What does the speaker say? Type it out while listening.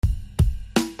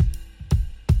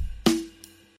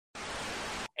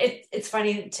It's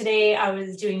funny. Today I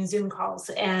was doing Zoom calls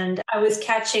and I was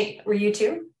catching, were you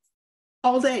too?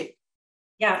 All day.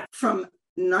 Yeah. From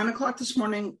 9:00 this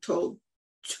morning till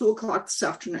 2:00 this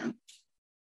afternoon.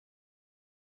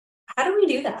 How do we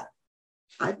do that?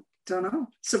 I don't know.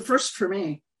 It's a first for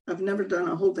me. I've never done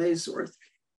a whole day's worth.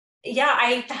 Yeah,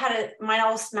 I had mine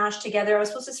all smashed together. I was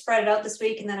supposed to spread it out this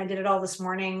week and then I did it all this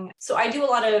morning. So I do a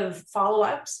lot of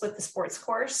follow-ups with the sports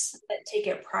course that take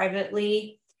it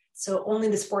privately. So only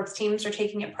the sports teams are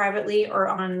taking it privately or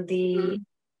on the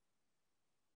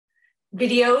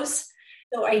videos.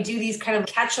 So I do these kind of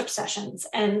catch-up sessions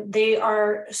and they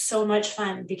are so much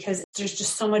fun because there's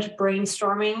just so much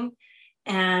brainstorming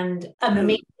and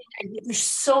amazing. There's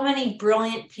so many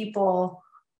brilliant people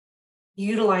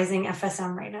utilizing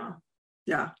FSM right now.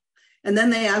 Yeah. And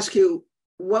then they ask you,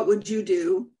 what would you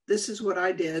do? This is what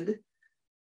I did.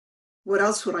 What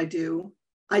else would I do?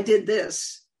 I did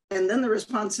this. And then the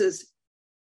response is,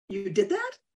 you did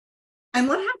that? And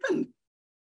what happened?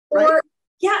 Right?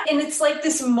 Yeah. And it's like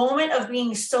this moment of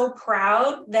being so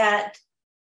proud that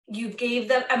you gave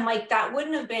them. I'm like, that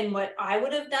wouldn't have been what I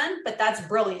would have done, but that's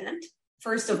brilliant.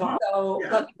 First of all. So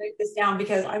let me break this down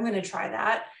because I'm going to try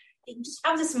that. You just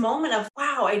have this moment of,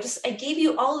 wow, I gave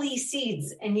you all these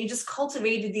seeds and you just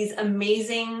cultivated these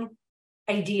amazing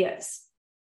ideas.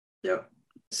 Yeah.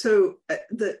 So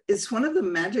it's one of the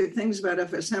magic things about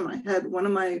FSM. I had one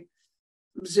of my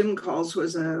Zoom calls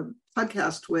was a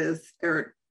podcast with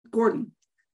Eric Gordon,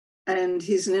 and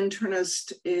he's an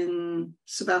internist in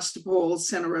Sebastopol,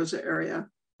 Santa Rosa area.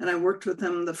 And I worked with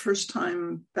him the first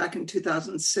time back in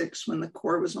 2006 when the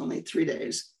core was only 3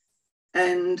 days.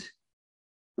 And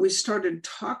we started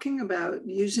talking about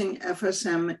using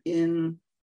FSM in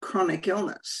chronic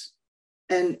illness.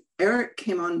 And Eric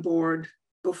came on board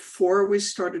before we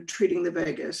started treating the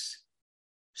vagus,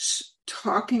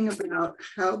 talking about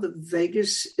how the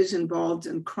vagus is involved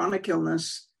in chronic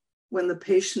illness when the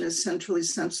patient is centrally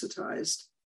sensitized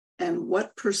and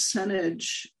what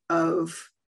percentage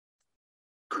of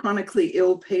chronically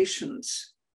ill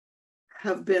patients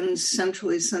have been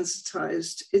centrally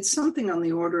sensitized. It's something on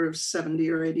the order of 70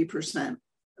 or 80%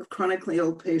 of chronically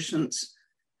ill patients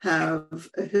have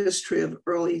a history of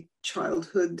early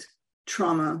childhood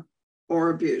trauma or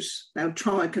abuse. Now,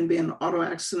 trauma can be an auto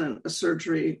accident, a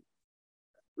surgery,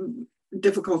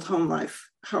 difficult home life,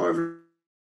 however,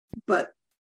 but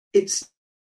it's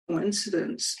no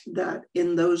coincidence that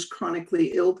in those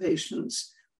chronically ill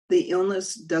patients, the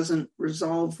illness doesn't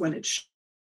resolve when it's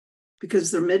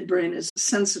because their midbrain is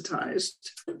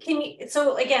sensitized.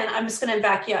 So again, I'm just going to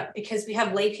back you up because we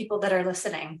have lay people that are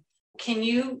listening. Can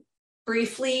you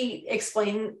briefly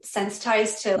explain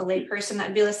sensitized to a lay person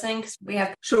that'd be listening?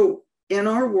 So in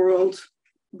our world,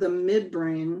 the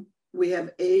midbrain, we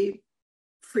have a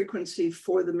frequency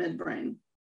for the midbrain.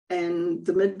 And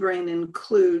the midbrain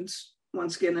includes,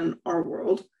 once again, in our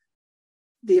world,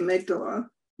 the amygdala,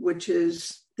 which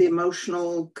is the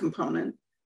emotional component,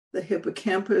 the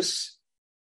hippocampus,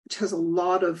 which has a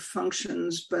lot of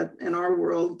functions, but in our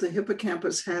world, the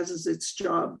hippocampus has as its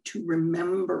job to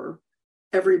remember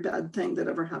every bad thing that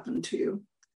ever happened to you,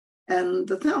 and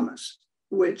the thalamus,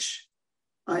 which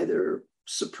either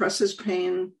suppresses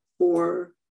pain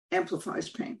or amplifies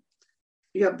pain.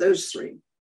 You have those three.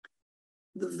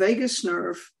 The vagus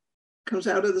nerve comes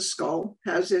out of the skull,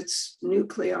 has its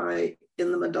nuclei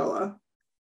in the medulla,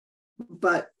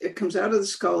 but it comes out of the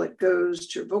skull, it goes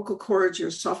to your vocal cords, your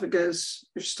esophagus,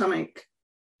 your stomach.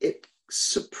 It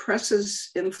suppresses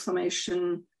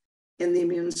inflammation in the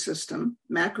immune system,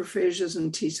 macrophages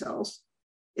and T cells.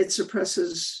 It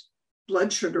suppresses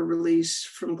blood sugar release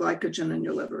from glycogen in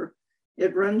your liver.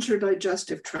 It runs your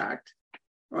digestive tract,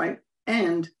 right?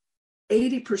 And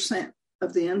 80%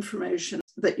 of the information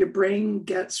that your brain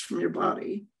gets from your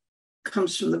body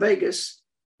comes from the vagus,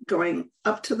 going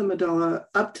up to the medulla,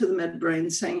 up to the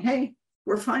midbrain, saying, hey,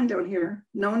 we're fine down here.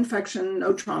 No infection,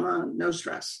 no trauma, no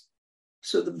stress.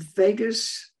 So the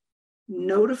vagus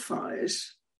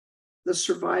notifies the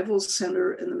survival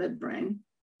center in the midbrain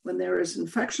when there is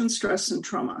infection, stress, and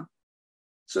trauma.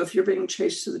 So if you're being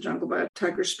chased to the jungle by a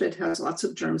tiger, spit has lots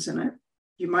of germs in it.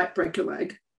 You might break your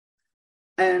leg.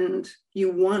 And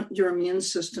you want your immune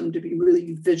system to be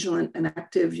really vigilant and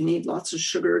active. You need lots of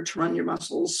sugar to run your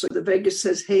muscles. So the vagus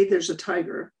says, hey, there's a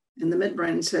tiger. And the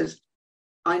midbrain says,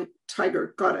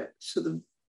 tiger, got it. So the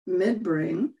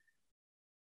midbrain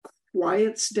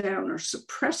quiets down or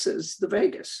suppresses the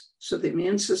vagus. So the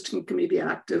immune system can be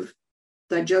active,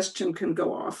 digestion can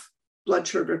go off, blood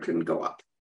sugar can go up.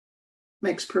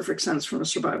 Makes perfect sense from a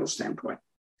survival standpoint.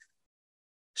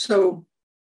 So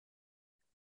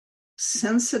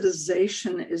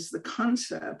sensitization is the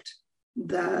concept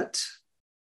that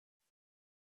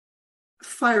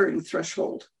firing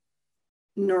threshold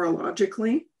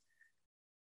neurologically.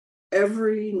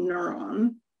 Every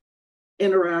neuron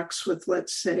interacts with,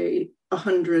 let's say,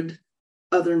 100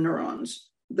 other neurons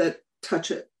that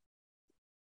touch it.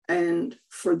 And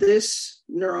for this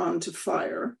neuron to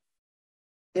fire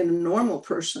in a normal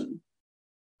person,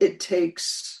 it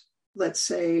takes, let's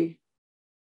say,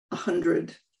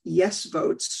 100 yes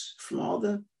votes from all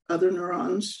the other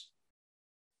neurons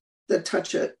that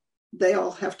touch it. They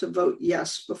all have to vote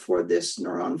yes before this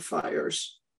neuron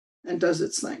fires and does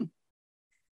its thing.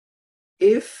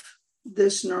 If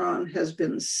this neuron has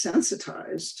been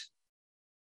sensitized,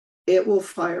 it will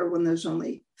fire when there's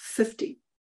only 50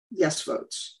 yes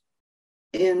votes.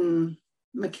 In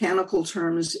mechanical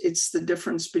terms, it's the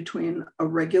difference between a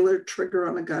regular trigger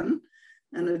on a gun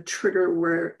and a trigger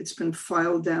where it's been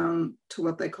filed down to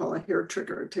what they call a hair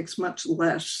trigger. It takes much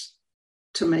less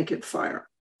to make it fire.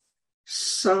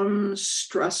 Some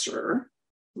stressor,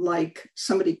 like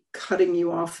somebody cutting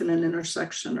you off in an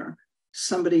intersection or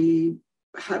somebody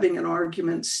having an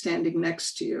argument standing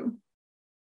next to you,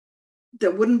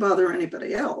 that wouldn't bother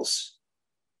anybody else.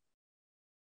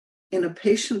 In a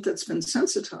patient that's been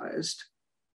sensitized,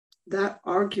 that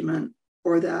argument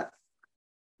or that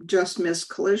just missed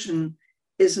collision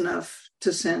is enough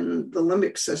to send the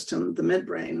limbic system, the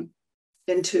midbrain,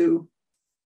 into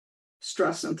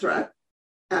stress and threat,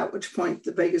 at which point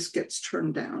the vagus gets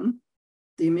turned down,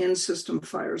 the immune system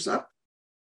fires up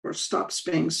or stops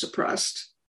being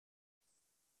suppressed,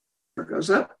 or goes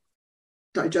up,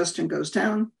 digestion goes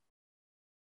down,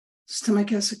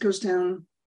 stomach acid goes down.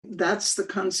 That's the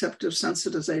concept of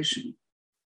sensitization.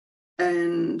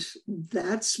 And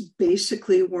that's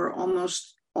basically where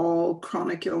almost all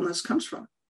chronic illness comes from.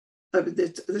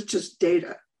 It's just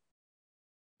data.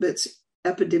 It's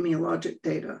epidemiologic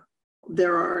data.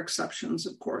 There are exceptions,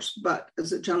 of course, but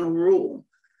as a general rule,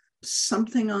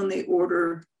 something on the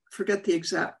order, forget the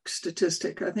exact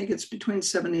statistic, I think it's between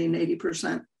 70 and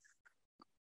 80%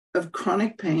 of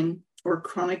chronic pain or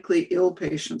chronically ill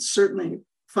patients, certainly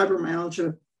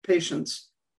fibromyalgia patients,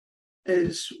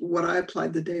 is what I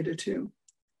applied the data to,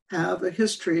 have a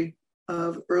history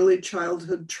of early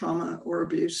childhood trauma or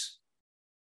abuse.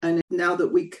 And now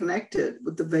that we connect it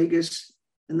with the vagus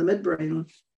and the midbrain,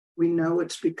 we know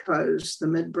it's because the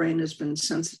midbrain has been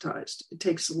sensitized. It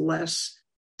takes less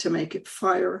to make it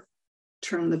fire,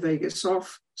 turn the vagus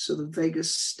off, so the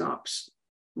vagus stops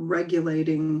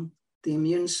regulating the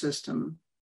immune system,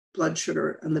 blood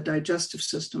sugar, and the digestive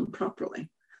system properly.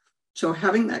 So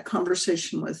having that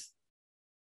conversation with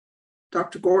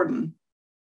Dr. Gordon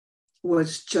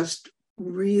was just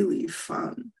really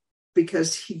fun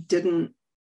because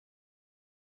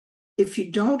if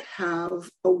you don't have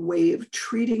a way of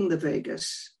treating the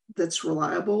vagus that's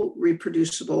reliable,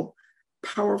 reproducible,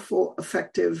 powerful,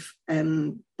 effective,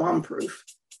 and bomb-proof,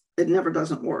 it never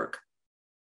doesn't work.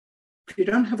 If you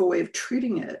don't have a way of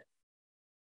treating it,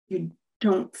 you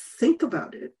don't think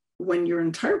about it. When your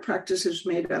entire practice is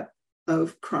made up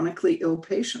of chronically ill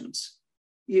patients,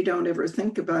 you don't ever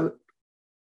think about,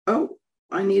 oh,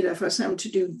 I need FSM to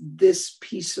do this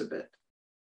piece of it.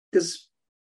 Because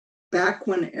back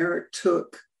when Eric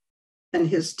and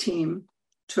his team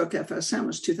took FSM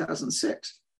was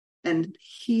 2006. And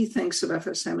he thinks of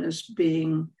FSM as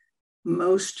being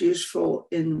most useful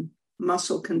in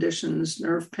muscle conditions,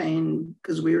 nerve pain,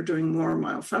 because we were doing more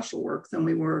myofascial work than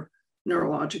we were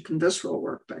neurologic and visceral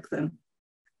work back then.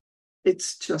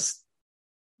 It's just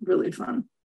really fun.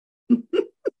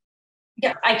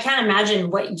 Yeah, I can't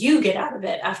imagine what you get out of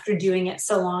it after doing it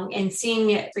so long and seeing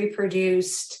it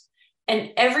reproduced.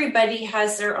 And everybody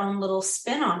has their own little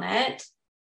spin on it,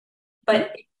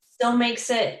 but it still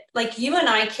makes it like you and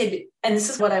I could, and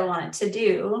this is what I wanted to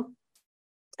do.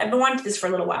 I've been wanting this for a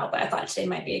little while, but I thought today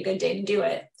might be a good day to do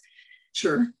it.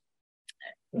 Sure.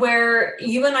 Where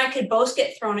you and I could both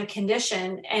get thrown a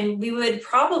condition and we would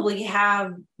probably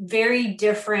have very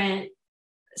different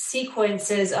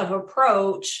sequences of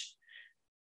approach.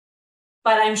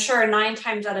 But I'm sure 9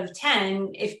 times out of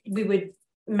 10, if we would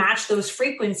match those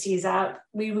frequencies up,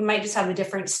 we might just have a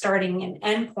different starting and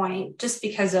end point just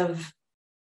because of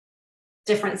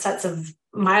different sets of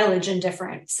mileage in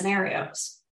different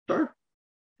scenarios. Sure.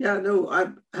 Yeah, no, I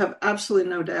have absolutely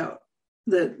no doubt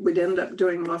that we'd end up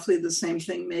doing roughly the same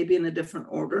thing, maybe in a different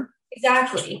order.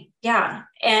 Exactly. Yeah.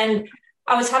 And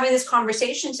I was having this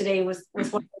conversation today with one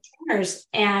of the trainers,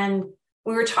 and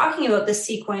we were talking about the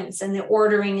sequence and the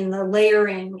ordering and the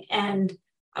layering. And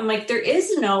I'm like, there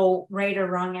is no right or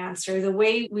wrong answer. The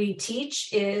way we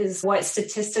teach is what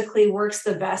statistically works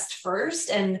the best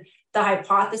first. And the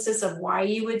hypothesis of why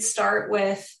you would start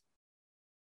with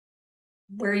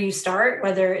where you start,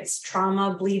 whether it's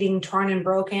trauma, bleeding, torn and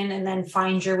broken, and then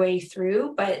find your way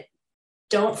through. But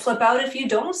don't flip out if you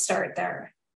don't start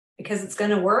there, because it's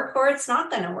going to work or it's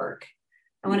not going to work.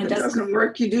 And when it doesn't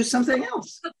work, you do something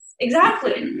else.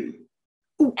 Exactly.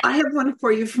 Ooh, I have one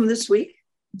for you from this week.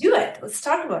 Do it. Let's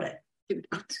talk about it.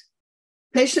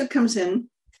 Patient comes in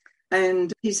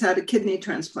and he's had a kidney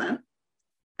transplant.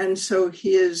 And so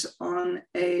he is on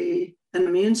an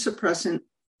immune suppressant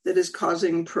that is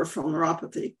causing peripheral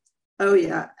neuropathy. Oh,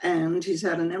 yeah. And he's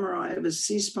had an MRI of his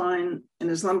C-spine and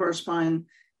his lumbar spine.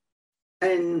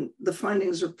 And the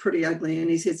findings are pretty ugly. And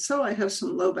he said, so I have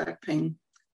some low back pain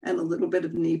and a little bit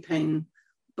of knee pain,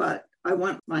 but I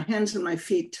want my hands and my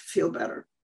feet to feel better.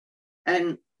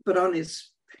 But on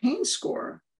his pain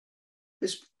score,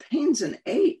 his pain's an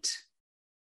 8.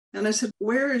 And I said,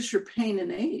 where is your pain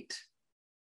in 8?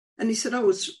 And he said, oh,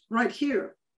 it's right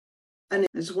here. And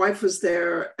his wife was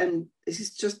there, and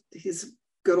he's a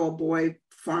good old boy,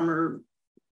 farmer,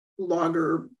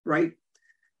 logger, right?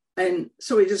 And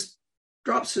so he just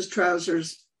drops his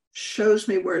trousers, shows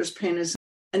me where his pain is,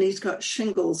 and he's got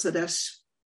shingles at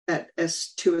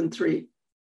S2 and 3.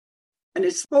 And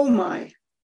it's, oh my,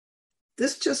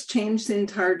 this just changed the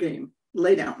entire game.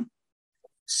 Lay down.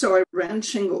 So I ran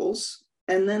shingles,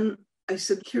 and then I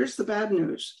said, here's the bad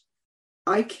news.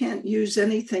 I can't use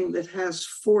anything that has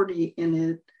 40 in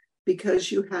it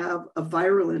because you have a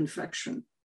viral infection.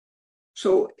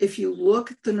 So if you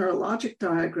look at the neurologic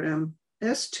diagram,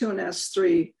 S2 and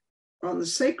S3 are on the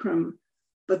sacrum,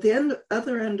 but the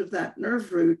other end of that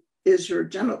nerve root is your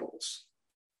genitals.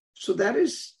 So that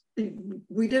is,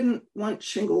 we didn't want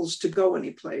shingles to go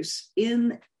anyplace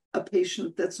in a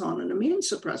patient that's on an immune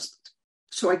suppressant.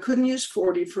 So I couldn't use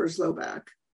 40 for his low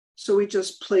back. So we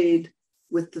just played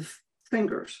with the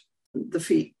fingers, the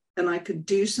feet, and I could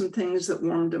do some things that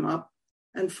warmed him up.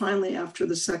 And finally, after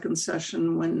the second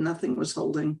session, when nothing was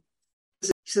holding, he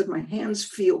said, my hands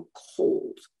feel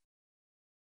cold.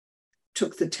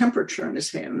 Took the temperature in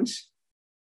his hands.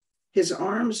 His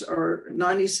arms are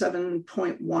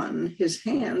 97.1. His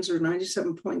hands are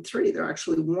 97.3. They're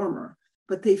actually warmer,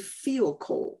 but they feel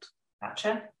cold.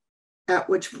 Gotcha. At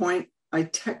which point I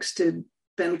texted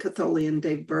Ben Catholi and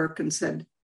Dave Burke and said,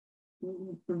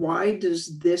 why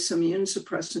does this immune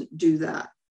suppressant do that?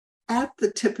 At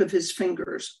the tip of his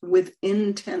fingers,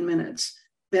 within 10 minutes,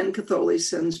 Ben Catholi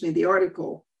sends me the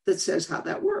article that says how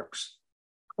that works.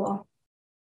 Cool.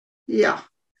 Yeah.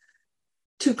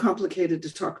 Too complicated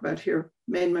to talk about here.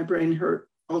 Made my brain hurt.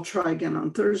 I'll try again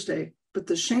on Thursday. But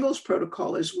the shingles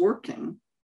protocol is working.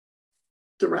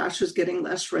 The rash is getting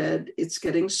less red. It's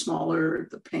getting smaller.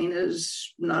 The pain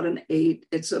is not an 8.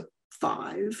 It's a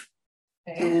 5.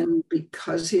 Okay. And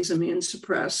because he's immune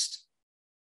suppressed,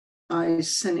 I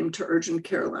sent him to urgent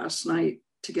care last night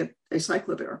to get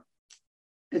acyclovir.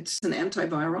 It's an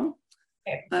antiviral.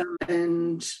 Okay.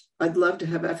 And I'd love to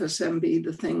have FSM be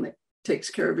the thing that takes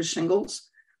care of his shingles,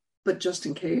 but just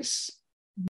in case,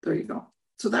 there you go.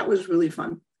 So that was really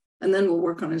fun. And then we'll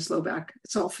work on his low back.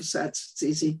 It's all facets. It's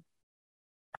easy.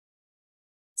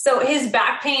 So his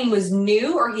back pain was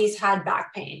new, or he's had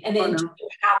back pain and then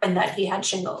it happened that he had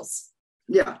shingles?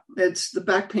 Yeah, the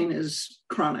back pain is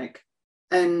chronic.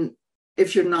 And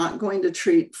if you're not going to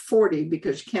treat 40,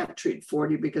 because you can't treat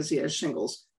 40 because he has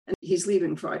shingles, and he's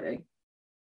leaving Friday,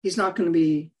 he's not going to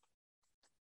be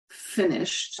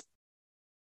finished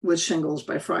with shingles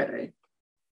by Friday.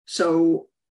 So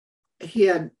he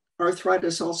had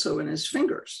arthritis also in his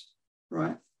fingers,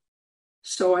 right?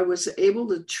 So I was able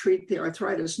to treat the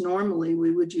arthritis. Normally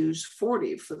we would use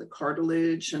 40 for the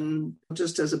cartilage and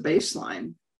just as a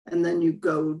baseline. And then you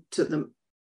go to the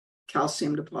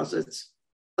calcium deposits.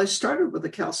 I started with the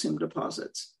calcium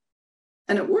deposits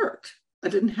and it worked. I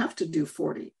didn't have to do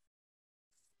 40.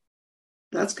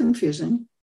 That's confusing.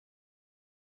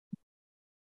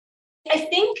 I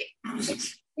think,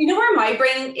 where my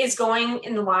brain is going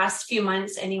in the last few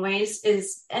months anyways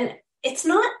is, and it's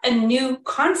not a new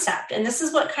concept. And this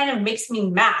is what kind of makes me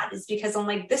mad, is because I'm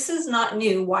like, this is not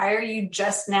new. Why are you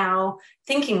just now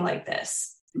thinking like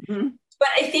this? Mm-hmm. But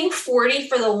I think 40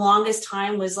 for the longest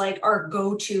time was like our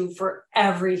go-to for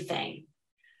everything.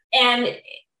 And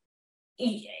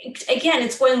again,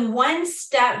 it's going one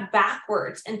step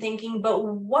backwards and thinking, but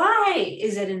why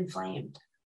is it inflamed?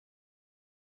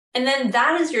 And then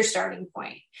that is your starting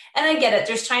point. And I get it.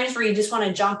 There's times where you just want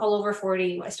to jump all over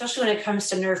 40, especially when it comes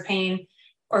to nerve pain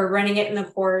or running it in the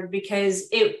cord, because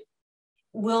it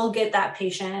will get that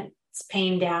patient's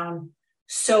pain down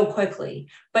so quickly.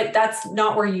 But that's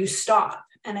not where you stop.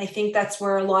 And I think that's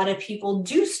where a lot of people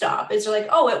do stop, is they're like,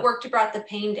 oh, it worked, it brought the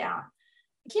pain down.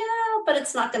 Yeah, but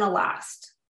it's not going to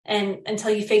last. and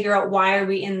until you figure out why are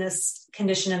we in this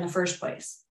condition in the first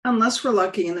place. Unless we're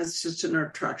lucky and it's just a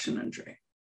nerve traction injury.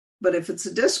 But if it's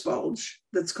a disc bulge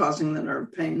that's causing the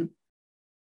nerve pain,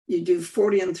 you do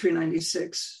 40 and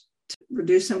 396 to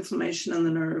reduce inflammation in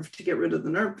the nerve, to get rid of the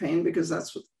nerve pain, because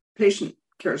that's what the patient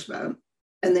cares about.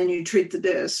 And then you treat the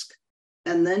disc.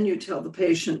 And then you tell the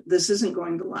patient, this isn't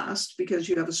going to last because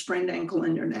you have a sprained ankle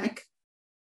in your neck.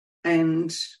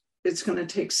 And it's going to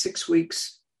take 6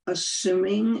 weeks,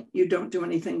 assuming you don't do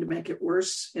anything to make it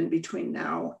worse in between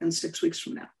now and 6 weeks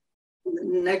from now. The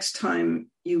next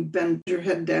time you bend your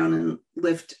head down and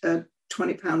lift a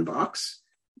 20-pound box,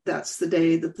 that's the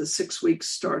day that the 6 weeks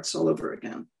starts all over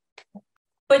again.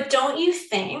 But don't you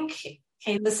think,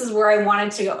 okay, this is where I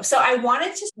wanted to go. So I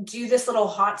wanted to do this little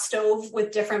hot stove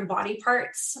with different body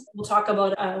parts. We'll talk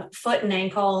about a foot and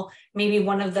ankle, maybe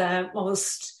one of the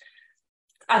most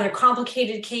either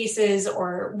complicated cases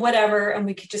or whatever, and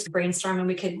we could just brainstorm and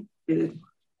we could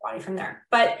body from there.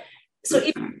 But so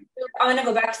even, I'm going to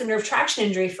go back to the nerve traction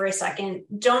injury for a second.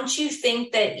 Don't you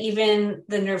think that even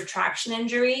the nerve traction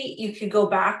injury, you could go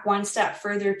back one step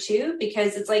further too?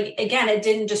 Because it's like, again, it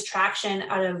didn't just traction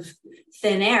out of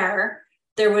thin air.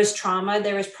 There was trauma.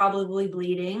 There was probably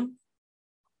bleeding.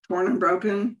 Torn and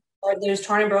broken. Or there's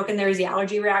torn and broken. There was the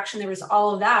allergy reaction. There was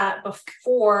all of that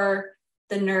before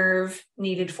the nerve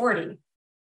needed 40.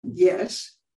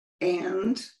 Yes.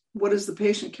 And what does the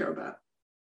patient care about?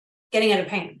 Getting out of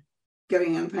pain.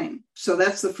 Getting out of pain. So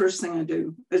that's the first thing I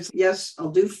do. It's yes,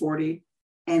 I'll do 40.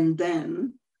 And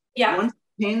then once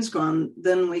the pain's gone,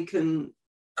 then we can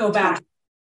go back.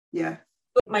 Yeah.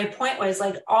 My point was,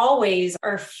 like, always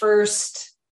our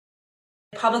first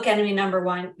public enemy number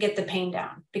one, get the pain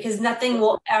down, because nothing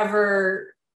will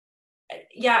ever,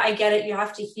 I get it. You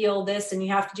have to heal this and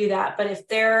you have to do that. But if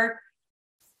they're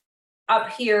up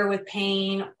here with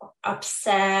pain,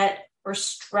 upset or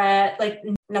stress, like,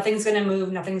 nothing's going to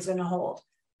move, nothing's going to hold.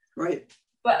 Right.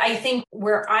 But I think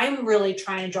where I'm really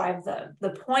trying to drive the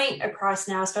point across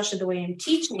now, especially the way I'm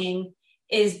teaching,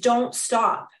 is don't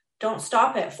stop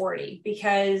at 40,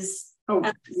 because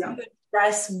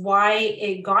address why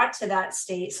it got to that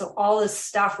state. So all this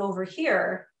stuff over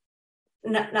here,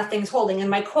 nothing's holding. And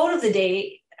my quote of the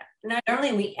day, not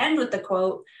only we end with the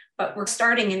quote, but we're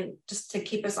starting in just to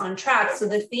keep us on track. So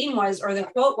the theme was, or the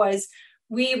quote was,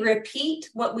 we repeat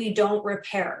what we don't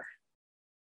repair.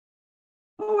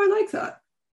 Oh, I like that.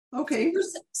 Okay.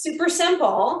 Super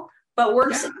simple, but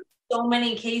works in so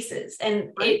many cases.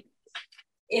 And it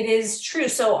is true.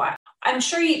 So I'm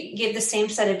sure you get the same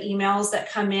set of emails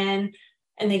that come in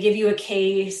and they give you a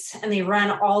case and they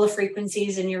run all the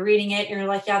frequencies and you're reading it and you're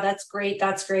like, yeah, that's great.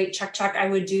 Check, I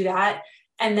would do that.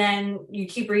 And then you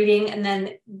keep reading and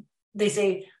then they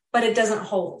say, but it doesn't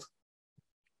hold.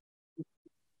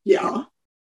 Yeah.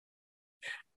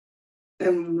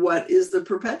 And what is the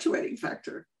perpetuating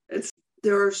factor?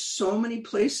 There are so many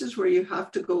places where you have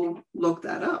to go look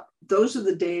that up. Those are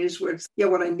the days where it's,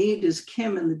 what I need is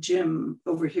Kim in the gym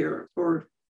over here, or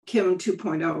Kim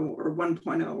 2.0 or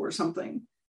 1.0 or something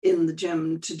in the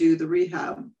gym to do the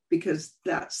rehab, because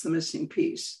that's the missing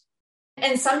piece.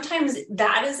 And sometimes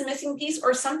that is a missing piece,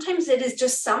 or sometimes it is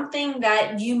just something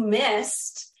that you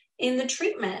missed in the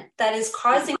treatment that is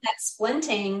causing that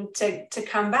splinting to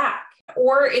come back.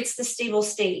 Or it's the stable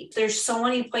state. There's so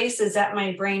many places that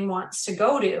my brain wants to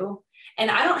go to,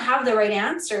 and I don't have the right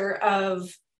answer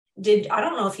of, I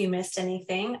don't know if you missed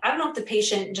anything. I don't know if the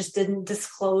patient just didn't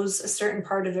disclose a certain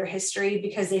part of their history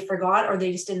because they forgot, or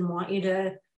they just didn't want you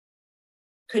to,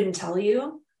 couldn't tell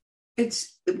you. It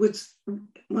was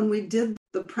when we did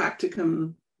the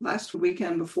practicum last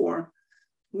weekend before,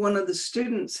 one of the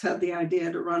students had the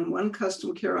idea to run one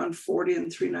CustomCare on 40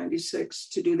 and 396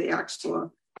 to do the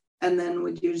axilla, and then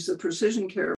would use the precision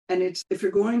care. And it's, if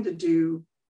you're going to do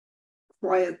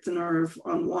quiet the nerve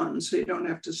on one, so you don't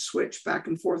have to switch back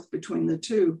and forth between the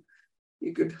two,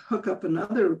 you could hook up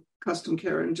another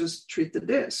CustomCare and just treat the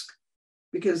disc,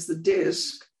 because the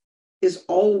disc is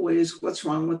always what's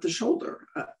wrong with the shoulder,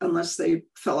 unless they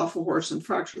fell off a horse and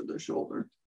fractured their shoulder.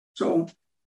 So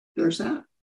there's that.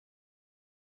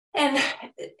 And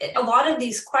a lot of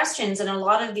these questions and a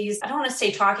lot of these, I don't want to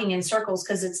say talking in circles,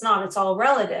 because it's not, it's all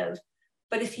relative.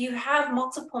 But if you have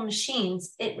multiple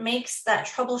machines, it makes that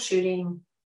troubleshooting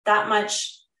that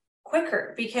much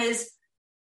quicker. Because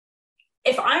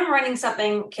if I'm running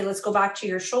something, okay, let's go back to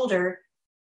your shoulder.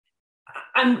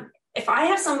 If I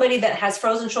have somebody that has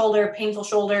frozen shoulder, painful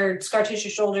shoulder, scar tissue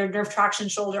shoulder, nerve traction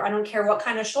shoulder, I don't care what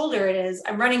kind of shoulder it is,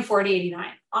 I'm running 4089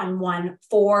 on one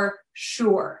for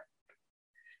sure.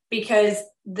 Because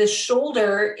the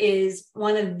shoulder is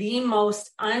one of the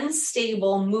most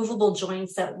unstable movable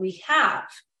joints that we have.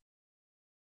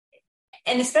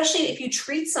 And especially if you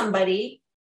treat somebody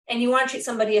and you want to treat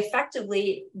somebody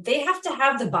effectively, they have to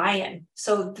have the buy-in.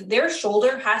 So their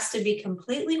shoulder has to be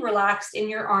completely relaxed in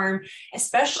your arm,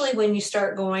 especially when you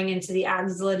start going into the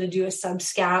axilla to do a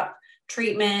subscap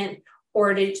treatment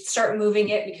or to start moving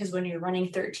it, because when you're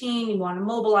running 13, you want to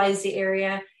mobilize the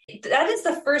area. That is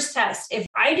the first test. If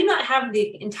I do not have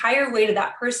the entire weight of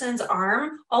that person's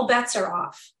arm, all bets are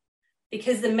off.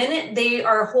 Because the minute they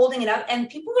are holding it up, and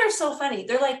people are so funny,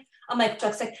 they're like, I'm like,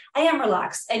 Chuck's like, I am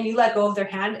relaxed. And you let go of their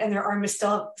hand and their arm is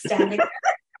still standing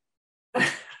there.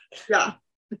 Yeah.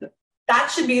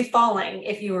 That should be falling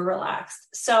if you were relaxed.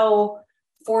 So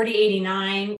 40,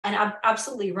 89, and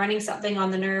absolutely running something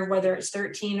on the nerve, whether it's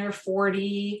 13 or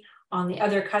 40 on the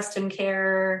other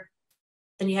CustomCare.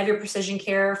 Then you have your precision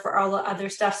care for all the other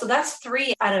stuff. So that's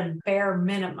 3 at a bare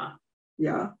minimum.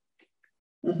 Yeah.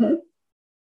 Mm-hmm.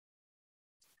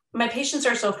 My patients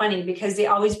are so funny because they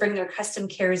always bring their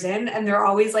CustomCares in and they're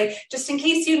always like, just in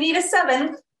case you need a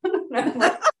 7.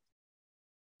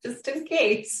 Just in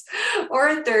case, or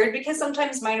a 3rd, because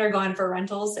sometimes mine are gone for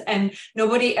rentals and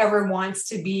nobody ever wants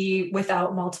to be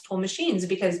without multiple machines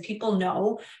because people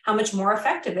know how much more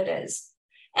effective it is.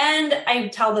 And I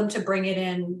tell them to bring it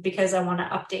in because I want to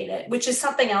update it, which is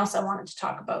something else I wanted to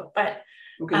talk about. But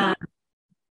okay.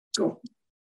 Cool.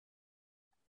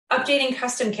 Updating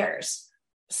CustomCares.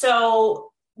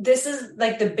 So this is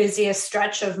like the busiest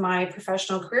stretch of my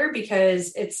professional career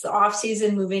because it's the off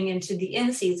season moving into the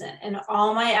in season, and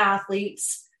all my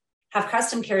athletes have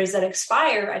CustomCares that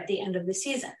expire at the end of the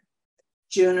season.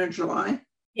 June or July.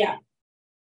 Yeah.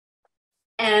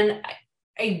 And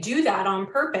I do that on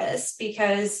purpose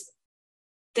because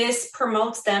this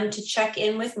promotes them to check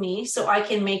in with me so I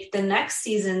can make the next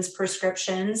season's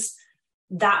prescriptions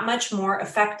that much more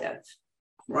effective.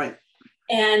 Right.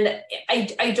 And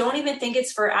I don't even think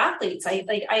it's for athletes.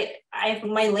 I have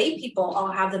my lay people,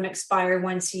 I'll have them expire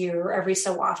once a year or every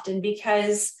so often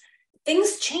because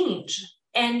things change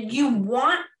and you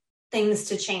want things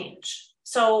to change.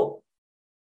 So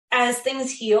as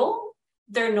things heal,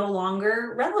 they're no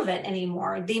longer relevant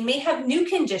anymore. They may have new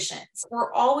conditions.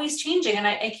 We're always changing. And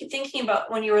I keep thinking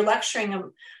about when you were lecturing a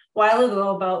while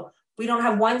ago about we don't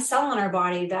have one cell in our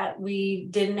body that we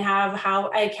didn't have.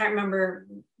 How I can't remember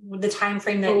the time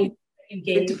frame that you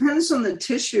gave. It depends on the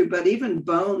tissue, but even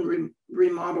bone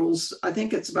remodels, I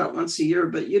think it's about once a year,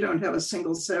 but you don't have a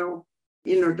single cell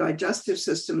in your digestive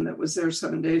system that was there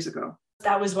 7 days ago.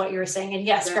 That was what you were saying. And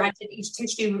yes, granted, each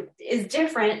tissue is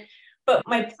different. But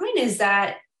my point is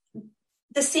that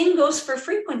the same goes for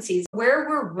frequencies. Where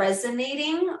we're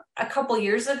resonating a couple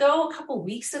years ago, a couple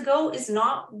weeks ago is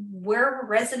not where we're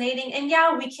resonating. And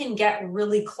yeah, we can get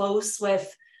really close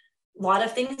with a lot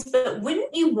of things, but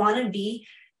wouldn't you want to be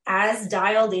as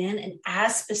dialed in and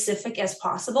as specific as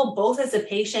possible, both as a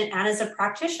patient and as a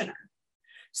practitioner?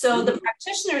 So the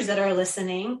practitioners that are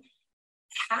listening,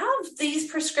 have these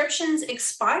prescriptions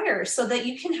expire so that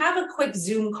you can have a quick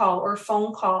Zoom call or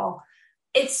phone call.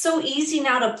 It's so easy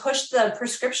now to push the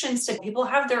prescriptions to people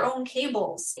have their own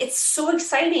cables. It's so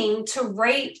exciting to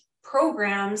write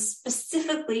programs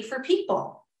specifically for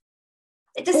people.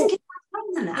 It doesn't get more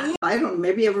time than that. I don't know,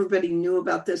 maybe everybody knew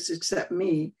about this except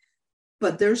me,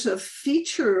 but there's a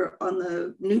feature on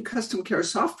the new CustomCare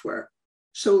software.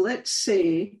 So let's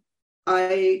say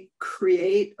I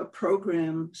create a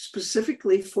program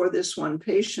specifically for this one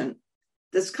patient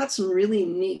that's got some really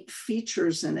neat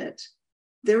features in it.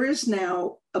 There is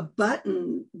now a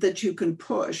button that you can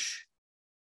push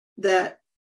that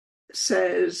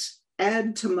says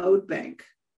add to mode bank.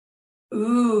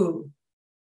 Ooh.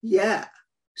 Yeah.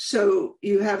 So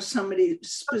you have somebody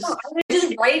I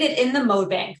just write it in the mode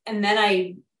bank and then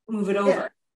I move it over. Yeah.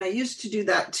 I used to do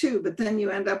that too, but then you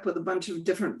end up with a bunch of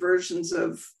different versions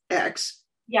of X.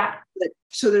 Yeah.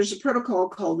 So there's a protocol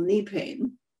called knee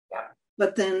pain. Yeah.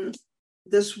 But then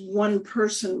this one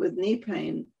person with knee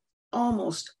pain,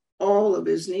 almost all of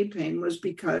his knee pain was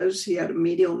because he had a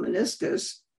medial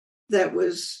meniscus that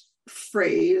was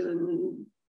frayed and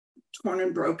torn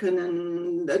and broken,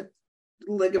 and a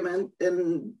ligament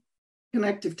and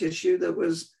connective tissue that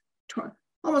was torn.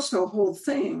 Almost the whole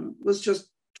thing was just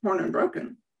torn and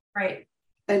broken. Right.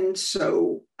 And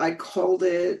so I called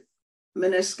it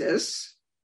meniscus,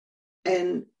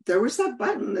 and there was that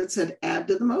button that said add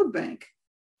to the mode bank.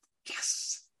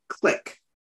 Yes, click.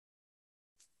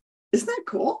 Isn't that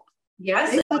cool?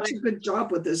 Yes. They did such a good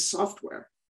job with this software.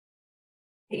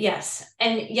 Yes.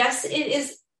 And yes, it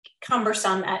is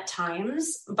cumbersome at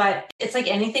times, but it's like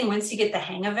anything, once you get the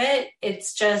hang of it,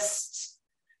 it's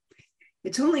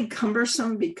only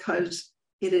cumbersome because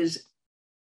it has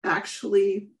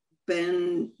actually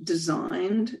been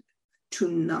designed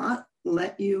to not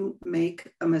let you make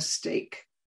a mistake.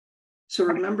 So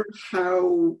remember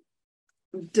how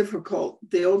difficult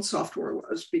the old software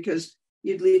was, because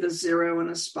you'd leave a zero in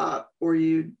a spot, or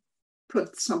you'd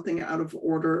put something out of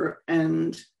order,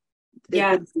 and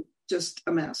it was just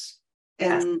a mess.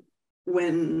 Yes. And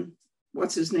when,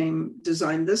 what's his name,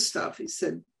 designed this stuff, he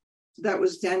said, that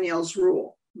was Danielle's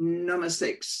rule. No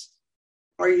mistakes.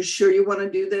 Are you sure you want to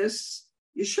do this?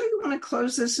 You sure you want to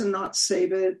close this and not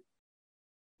save it?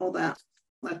 All that.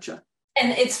 Gotcha.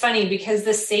 And it's funny because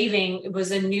the saving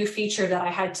was a new feature that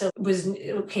I had to,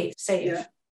 save. Yeah.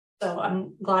 So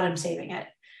I'm glad I'm saving it.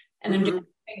 And I'm doing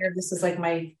my finger. This is like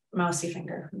my mousy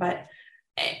finger. But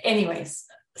anyways,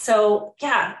 so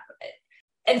yeah.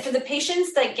 And for the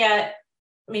patients that get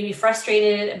maybe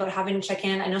frustrated about having to check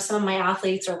in, I know some of my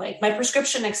athletes are like, my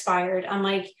prescription expired. I'm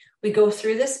like, we go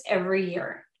through this every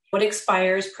year. What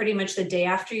expires pretty much the day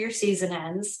after your season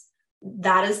ends.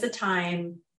 That is the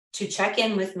time to check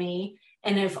in with me.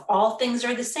 And if all things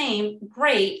are the same,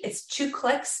 great. It's 2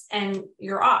 clicks and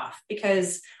you're off.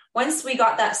 Because once we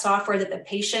got that software that the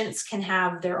patients can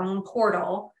have their own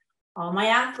portal, all my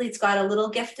athletes got a little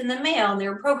gift in the mail and they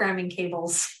were programming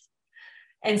cables.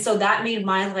 And so that made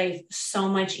my life so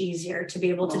much easier to be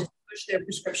able to just push their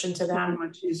prescription to them. So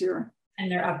much easier.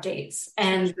 And their updates.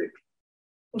 And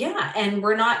yeah, and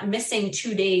we're not missing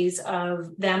 2 days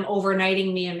of them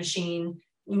overnighting me a machine,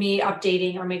 me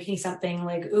updating or making something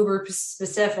like uber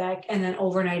specific and then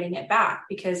overnighting it back.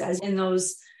 Because as in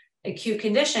those acute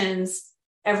conditions,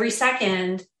 every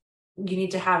second you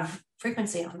need to have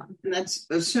frequency on them. And that's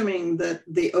assuming that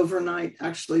the overnight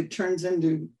actually turns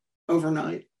into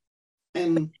overnight.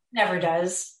 And it never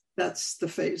does. That's the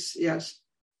phase. Yes.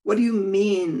 What do you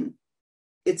mean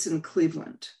it's in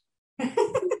Cleveland?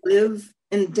 You live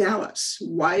in Dallas.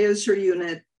 Why is your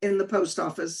unit in the post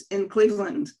office in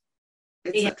Cleveland,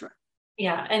 etc.?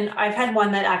 Yeah. And I've had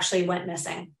one that actually went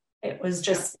missing. It was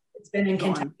just, it's been in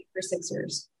Kentucky for 6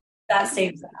 years. That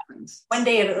saves that. One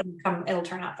day it'll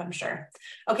turn up, I'm sure.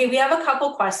 Okay. We have a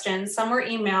couple questions. Some were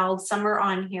emailed, some are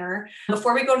on here.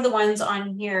 Before we go to the ones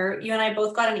on here, you and I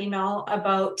both got an email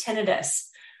about tinnitus,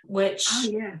 which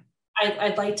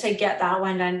I'd like to get that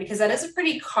one done because that is a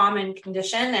pretty common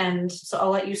condition. And so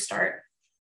I'll let you start.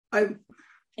 And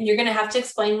you're going to have to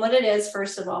explain what it is,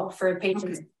 first of all, for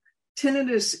patients. Okay.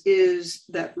 Tinnitus is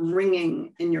that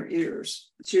ringing in your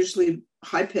ears. It's usually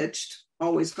high-pitched,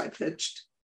 always high-pitched.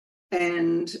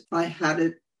 And I had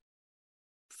it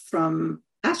from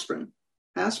aspirin.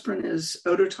 Aspirin is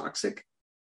ototoxic.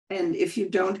 And if you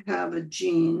don't have a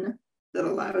gene that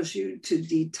allows you to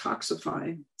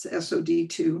detoxify, it's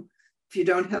SOD2. If you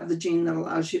don't have the gene that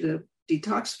allows you to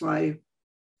detoxify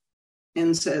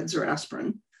NSAIDs or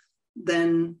aspirin,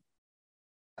 then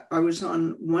I was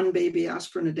on 1 baby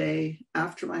aspirin a day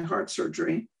after my heart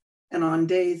surgery. And on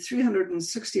day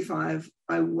 365,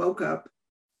 I woke up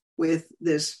with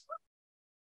this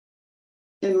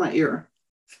in my ear.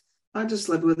 I just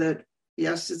lived with it.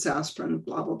 Yes, it's aspirin,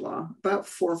 blah, blah, blah. About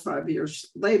 4 or 5 years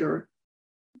later,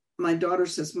 my daughter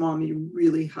says, Mom, you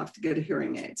really have to get a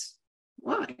hearing aids.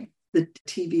 Why? The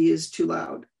TV is too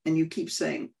loud. And you keep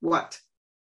saying, what?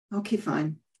 Okay,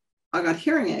 fine. I got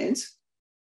hearing aids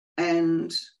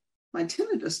and my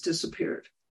tinnitus disappeared.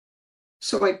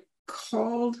 So I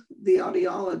called the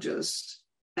audiologist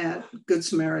at Good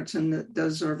Samaritan that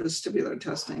does our vestibular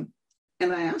testing.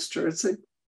 And I asked her, it's like,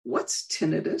 what's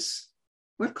tinnitus?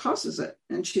 What causes it?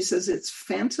 And she says, it's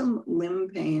phantom limb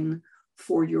pain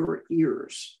for your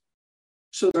ears.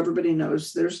 So everybody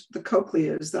knows there's the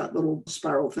cochlea is that little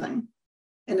spiral thing.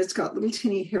 And it's got little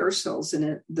teeny hair cells in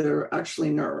it that are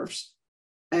actually nerves.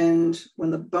 And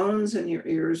when the bones in your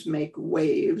ears make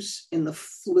waves in the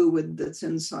fluid that's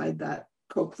inside that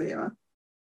cochlea,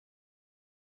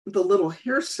 the little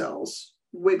hair cells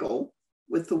wiggle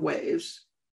with the waves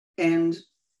and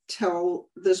tell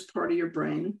this part of your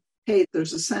brain, hey,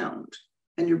 there's a sound.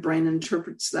 And your brain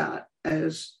interprets that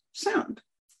as sound.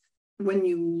 When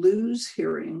you lose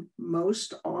hearing,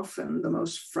 most often the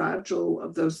most fragile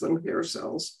of those little hair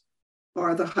cells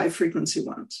are the high frequency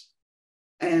ones.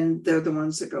 And they're the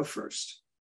ones that go first.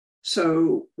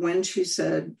 So when she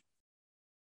said,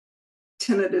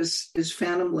 tinnitus is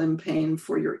phantom limb pain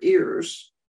for your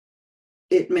ears,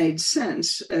 it made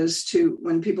sense as to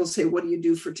when people say, what do you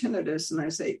do for tinnitus? And I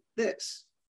say, this.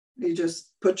 You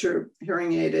just put your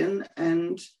hearing aid in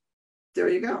and there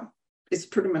you go. It's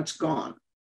pretty much gone.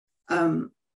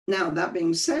 Now, that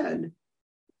being said,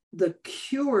 the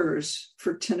cures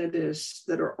for tinnitus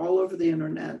that are all over the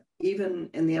internet, even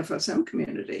in the FSM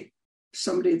community,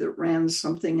 somebody that ran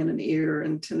something in an ear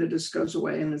and tinnitus goes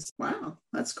away and it's, wow,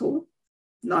 that's cool.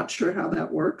 Not sure how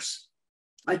that works.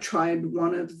 I tried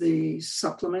one of the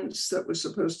supplements that was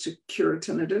supposed to cure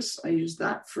tinnitus. I used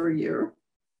that for a year.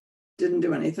 Didn't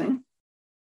do anything.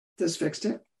 This fixed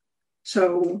it.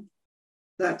 So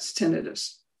that's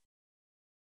tinnitus.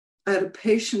 I had a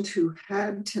patient who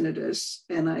had tinnitus,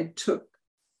 and I took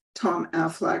Tom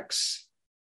Affleck's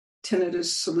tinnitus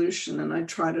solution and I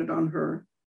tried it on her.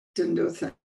 Didn't do a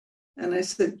thing. And I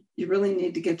said, you really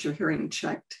need to get your hearing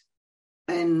checked,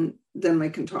 and then we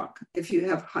can talk. If you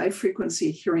have high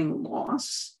frequency hearing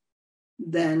loss,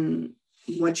 then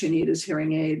what you need is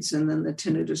hearing aids, and then the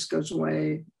tinnitus goes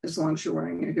away as long as you're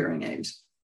wearing your hearing aids.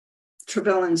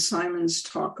 Travell and Simons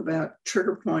talk about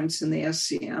trigger points in the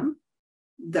SCM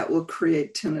that will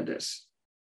create tinnitus.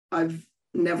 I've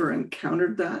never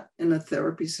encountered that in a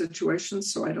therapy situation,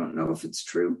 so I don't know if it's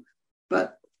true,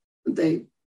 but they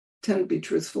tend to be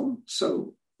truthful.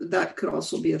 So that could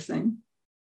also be a thing.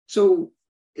 So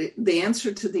the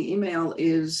answer to the email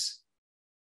is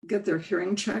get their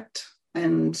hearing checked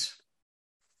and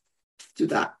do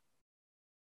that.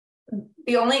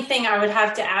 The only thing I would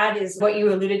have to add is what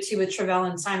you alluded to with Travell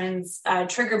and Simon's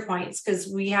trigger points, because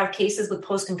we have cases with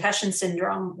post-concussion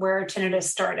syndrome where tinnitus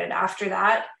started after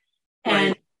that. Right.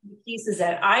 And the cases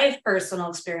that I've personal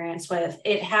experience with,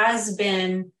 it has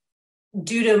been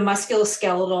due to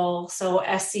musculoskeletal, so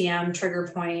SCM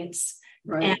trigger points,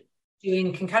 Right. And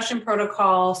doing concussion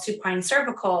protocol, supine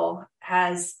cervical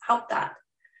has helped that.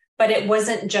 But it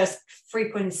wasn't just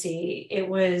frequency, it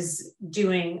was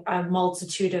doing a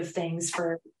multitude of things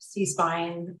for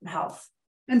C-spine health.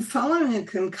 And following a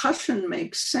concussion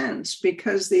makes sense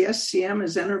because the SCM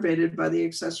is innervated by the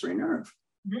accessory nerve,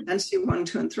 NC1,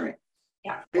 2, and 3.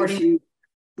 Yeah. If you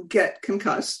get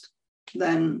concussed,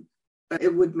 then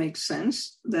it would make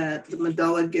sense that the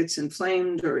medulla gets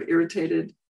inflamed or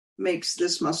irritated, makes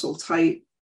this muscle tight.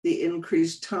 The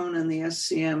increased tone in the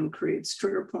SCM creates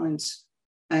trigger points,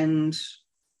 and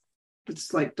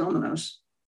it's like dominoes.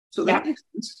 So that makes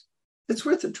sense. It's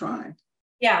worth a try.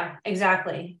 Yeah,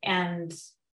 exactly. And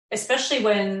especially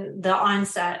when the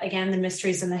onset, again, the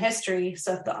mysteries in the history.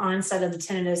 So if the onset of the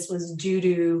tinnitus was due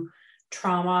to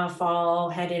trauma, fall,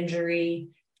 head injury,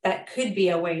 that could be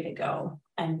a way to go.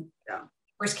 And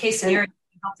worst case scenario,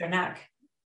 help their neck.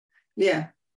 Yeah,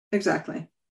 exactly.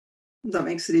 That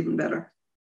makes it even better.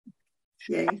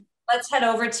 Yay. Let's head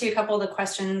over to a couple of the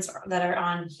questions that are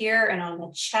on here and on the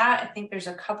chat. I think there's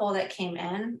a couple that came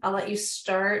in. I'll let you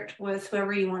start with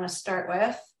whoever you want to start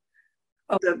with.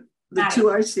 Oh, the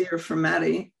two I see are from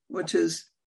Maddie, which is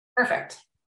perfect.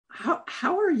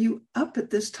 How are you up at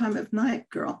this time of night,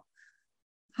 girl?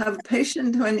 Have a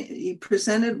patient when he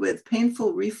presented with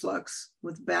painful reflux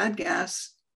with bad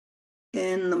gas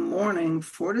in the morning,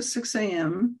 4 to 6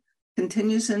 a.m.,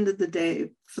 continues into the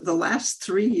day. For the last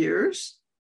 3 years,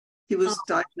 he was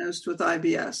diagnosed with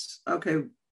IBS. Okay,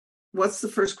 what's the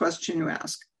first question you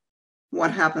ask?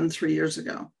 What happened 3 years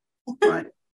ago? Right.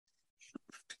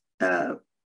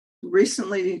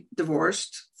 Recently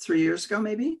divorced 3 years ago,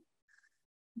 maybe.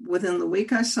 Within the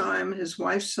week I saw him, his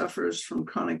wife suffers from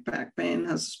chronic back pain,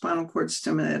 has a spinal cord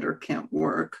stimulator, can't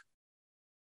work.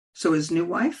 So his new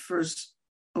wife or his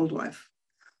old wife?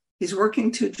 He's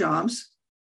working 2 jobs,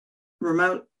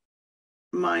 remote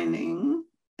mining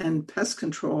and pest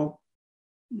control,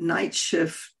 night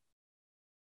shift,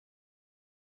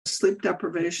 sleep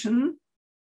deprivation,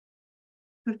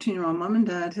 15-year-old mom and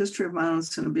dad, history of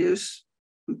violence and abuse,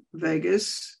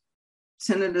 Vegas,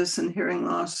 tinnitus and hearing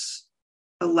loss,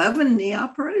 11 knee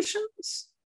operations,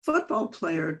 football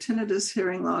player, tinnitus,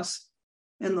 hearing loss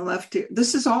in the left ear.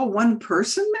 This is all one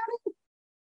person, Maddie?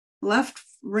 Left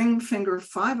ring finger,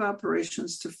 5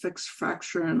 operations to fix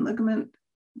fracture and ligament,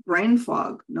 brain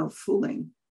fog, no fooling.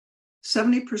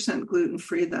 70%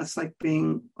 gluten-free, that's like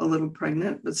being a little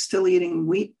pregnant, but still eating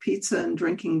wheat pizza and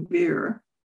drinking beer.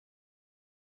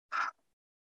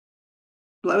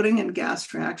 Bloating and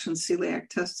gas reaction, celiac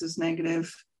test is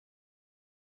negative.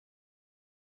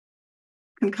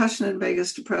 Concussion in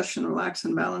Vegas, depression, relax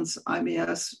and balance,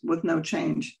 IBS with no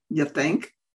change. You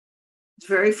think? It's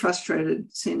very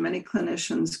frustrated, seen many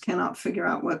clinicians, cannot figure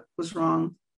out what was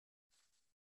wrong.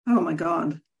 Oh my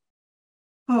God.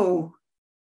 Oh,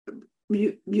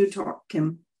 you talk,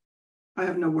 Kim. I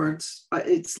have no words.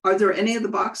 Are there any of the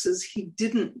boxes he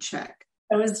didn't check?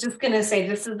 I was just going to say,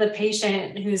 this is the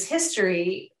patient whose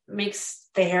history makes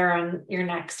the hair on your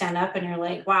neck stand up and you're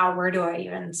like, wow, where do I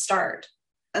even start?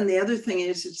 And the other thing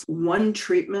is, it's one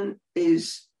treatment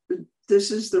this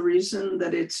is the reason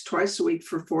that it's twice a week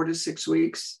for 4 to 6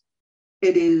 weeks.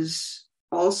 It is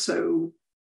also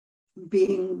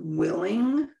being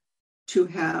willing to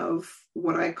have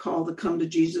what I call the come to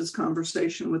Jesus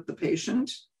conversation with the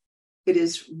patient. It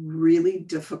is really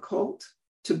difficult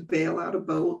to bail out a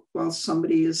boat while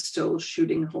somebody is still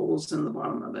shooting holes in the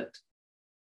bottom of it.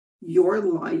 Your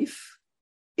life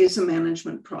is a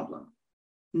management problem,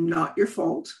 not your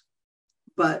fault,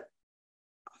 but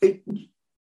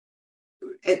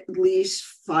at least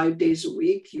 5 days a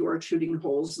week, you are shooting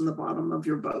holes in the bottom of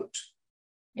your boat.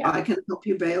 Yeah. I can help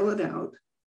you bail it out,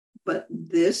 but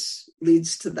this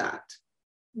leads to that.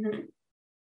 Mm-hmm.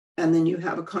 And then you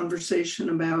have a conversation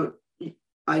about,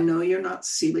 I know you're not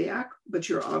celiac, but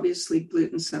you're obviously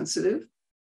gluten sensitive.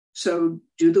 So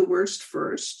do the worst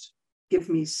first. Give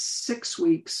me 6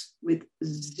 weeks with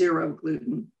 0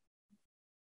 gluten.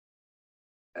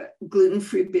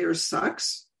 Gluten-free beer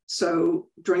sucks. So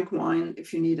drink wine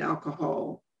if you need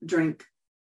alcohol. Drink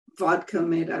vodka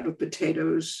made out of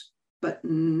potatoes, but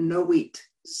no wheat,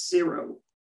 0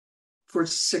 for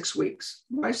 6 weeks.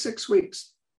 Why 6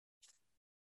 weeks?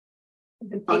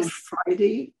 On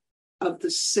Friday of the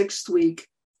 6th week,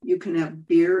 you can have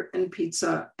beer and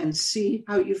pizza and see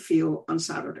how you feel on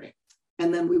Saturday.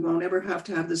 And then we won't ever have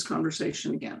to have this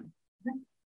conversation again.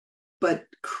 But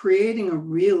creating a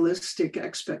realistic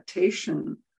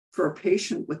expectation for a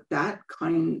patient with that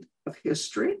kind of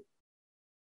history.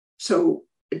 So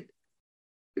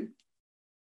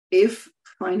if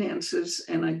finances,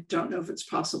 and I don't know if it's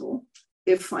possible,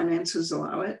 if finances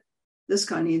allow it, this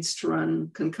guy needs to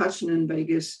run concussion in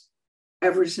Vegas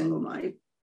every single night.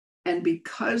 And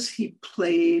because he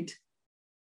played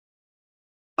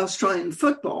Australian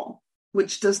football,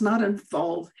 which does not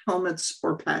involve helmets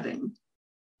or padding,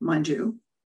 mind you,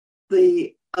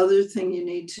 the other thing you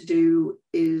need to do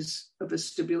is a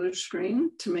vestibular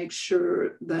screen to make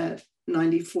sure that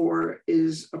 94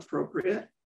 is appropriate.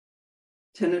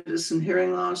 Tinnitus and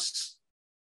hearing loss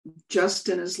just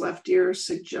in his left ear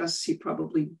suggests he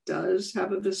probably does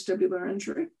have a vestibular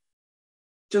injury.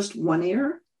 Just one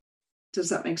ear? Does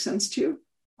that make sense to you?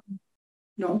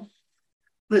 No?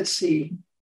 Let's see.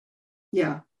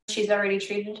 Yeah. She's already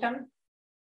treated him?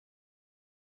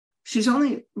 She's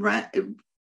only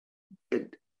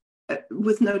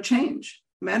with no change.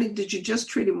 Maddie, did you just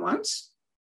treat him once?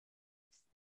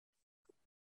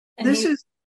 And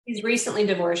he's recently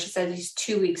divorced. She said he's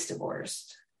 2 weeks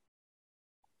divorced.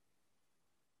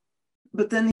 But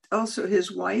then also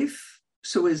his wife,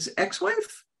 so his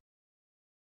ex-wife,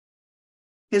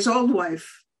 his old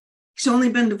wife, he's only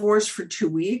been divorced for 2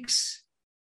 weeks.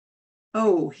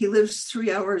 Oh, he lives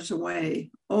 3 hours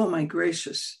away. Oh my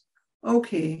gracious.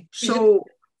 Okay, so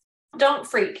don't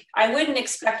freak. I wouldn't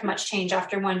expect much change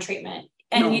after one treatment.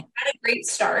 And no. You had a great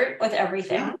start with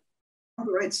everything. Yeah. All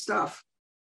the right stuff.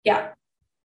 Yeah.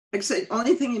 Except the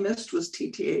only thing he missed was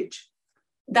TTH.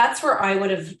 That's where I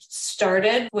would have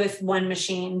started with one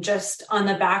machine, just on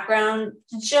the background,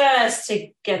 just to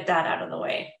get that out of the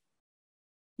way.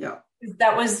 Yeah.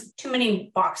 That was too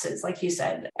many boxes, like you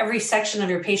said. Every section of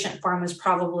your patient form was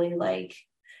probably like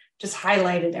just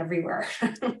highlighted everywhere.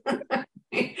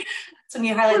 So when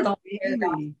you highlight the whole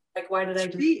paragraph, like, why did I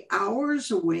do 3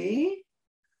 hours away?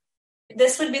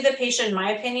 This would be the patient, in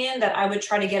my opinion, that I would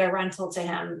try to get a rental to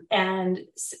him. And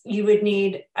you would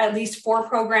need at least 4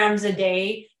 programs a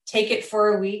day, take it for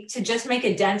a week to just make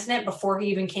a dent in it before he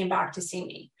even came back to see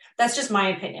me. That's just my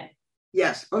opinion.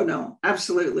 Yes. Oh, no,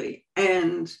 absolutely.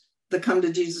 And the come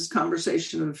to Jesus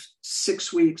conversation of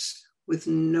 6 weeks with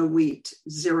no wheat,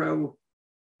 0,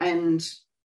 and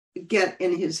get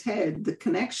in his head the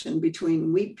connection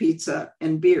between wheat pizza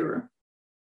and beer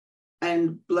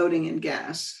and bloating and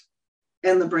gas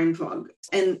and the brain fog.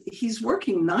 And he's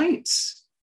working nights.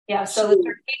 Yeah, so the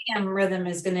circadian rhythm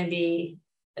is going to be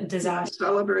a disaster.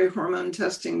 Salivary hormone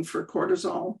testing for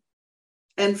cortisol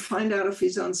and find out if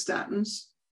he's on statins.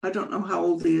 I don't know how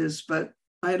old he is, but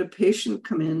I had a patient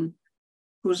come in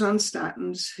who was on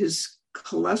statins. His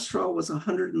cholesterol was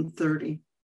 130.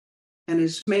 And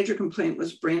his major complaint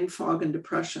was brain fog and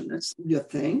depression. It's, you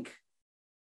think?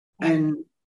 And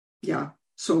yeah,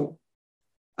 so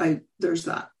there's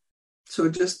that. So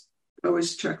just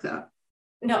always check that.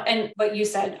 No, and what you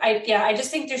said, I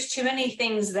just think there's too many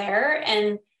things there.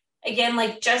 And again,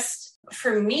 like just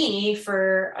for me,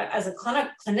 as a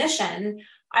clinician,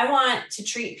 I want to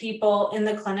treat people in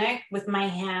the clinic with my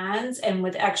hands and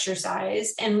with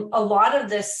exercise. And a lot of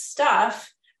this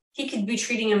stuff, he could be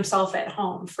treating himself at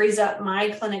home, frees up my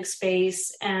clinic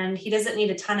space, and he doesn't need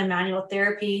a ton of manual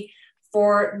therapy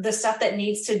for the stuff that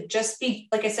needs to just be,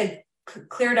 like I said,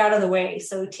 cleared out of the way.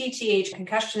 So TTH,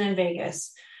 concussion in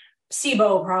Vegas,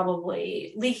 SIBO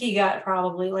probably, leaky gut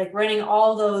probably, like running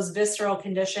all those visceral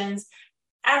conditions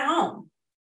at home.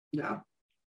 Yeah.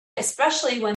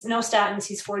 Especially when no statins,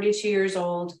 he's 42 years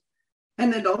old.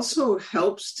 And it also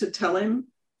helps to tell him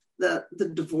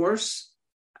the divorce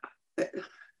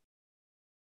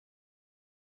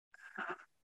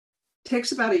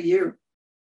takes about a year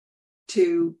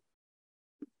to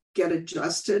get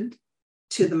adjusted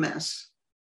to the mess,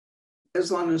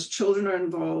 as long as children are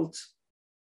involved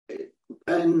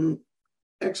and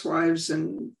ex-wives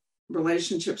and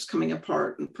relationships coming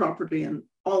apart and property and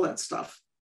all that stuff.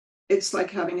 It's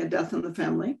like having a death in the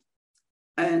family.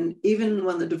 And even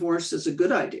when the divorce is a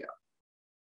good idea,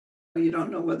 you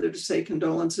don't know whether to say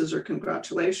condolences or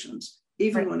congratulations.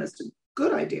 Even when it's a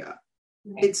good idea,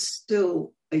 it's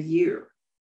still a year.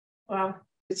 Wow.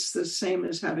 It's the same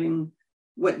as having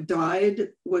what died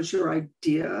was your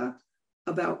idea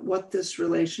about what this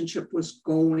relationship was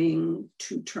going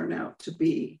to turn out to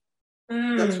be.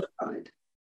 That's what died.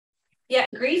 Yeah,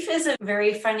 grief is a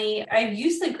very funny. I've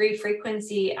used the grief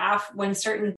frequency when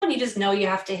you just know you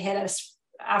have to hit us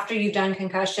after you've done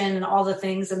concussion and all the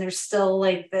things, and there's still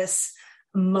like this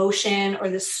emotion or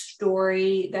this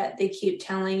story that they keep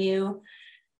telling you.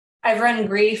 I've run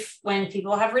grief when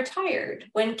people have retired,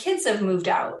 when kids have moved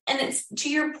out. And it's, to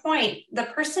your point, the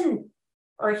person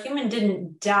or a human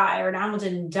didn't die or an animal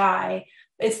didn't die.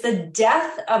 It's the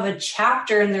death of a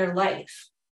chapter in their life.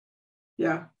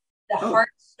 Yeah. The hard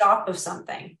stop of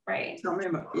something, right? Tell me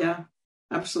about, yeah,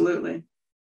 absolutely.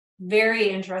 Very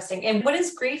interesting. And what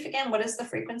is grief again? What is the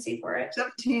frequency for it?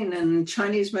 17. In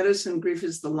Chinese medicine, grief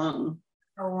is the lung.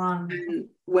 And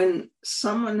when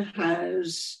someone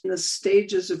has the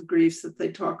stages of grief that they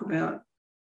talk about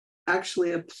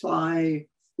actually apply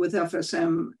with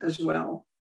FSM as well.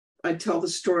 I tell the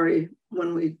story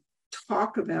when we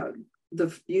talk about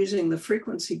using the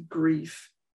frequency grief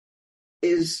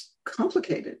is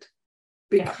complicated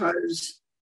because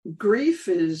grief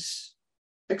is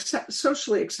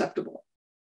socially acceptable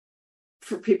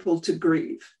for people to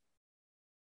grieve.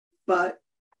 But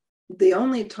the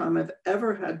only time I've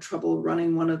ever had trouble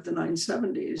running one of the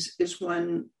 970s is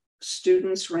when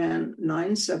students ran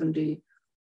 970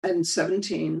 and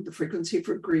 17, the frequency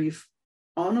for grief,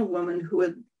 on a woman who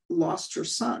had lost her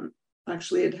son.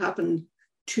 Actually, it happened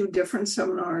 2 different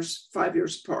seminars 5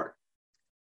 years apart.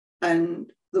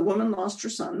 And the woman lost her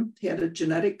son. He had a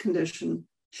genetic condition.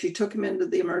 She took him into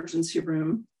the emergency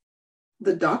room.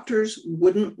 The doctors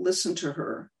wouldn't listen to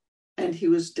her, and he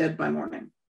was dead by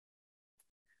morning.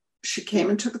 She came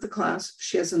and took the class.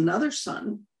 She has another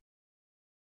son,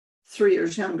 3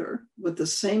 years younger, with the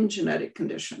same genetic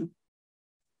condition.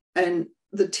 And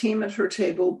the team at her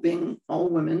table, being all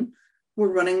women,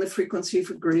 were running the frequency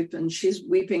for grief, and she's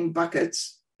weeping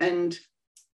buckets. And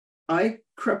I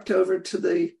crept over to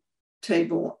the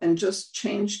table and just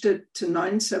changed it to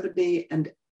 970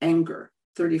 and anger,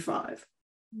 35.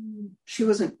 She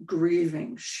wasn't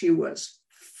grieving. She was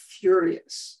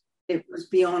furious. It was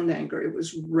beyond anger. It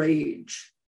was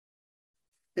rage.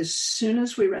 As soon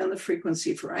as we ran the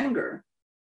frequency for anger,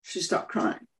 she stopped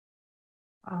crying.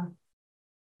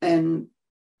 And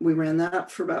we ran that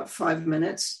for about 5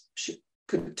 minutes. She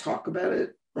couldn't talk about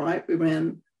it, right? We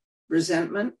ran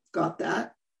resentment, got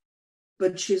that.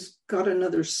 But she's got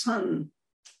another son,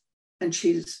 and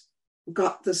she's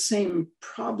got the same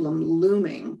problem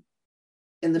looming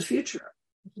in the future.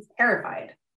 She's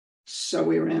terrified. So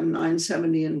we ran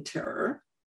 970 in terror,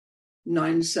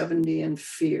 970 in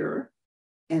fear,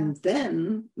 and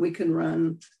then we can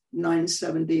run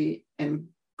 970 in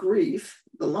grief,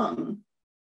 the lung,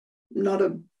 not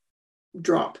a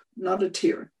drop, not a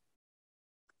tear.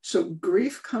 So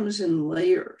grief comes in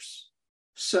layers.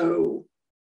 So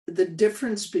the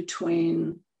difference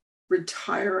between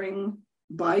retiring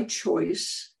by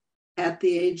choice at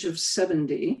the age of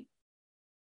 70,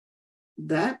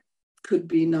 that could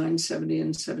be 970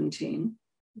 and 17,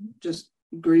 just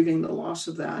grieving the loss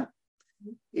of that,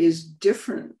 is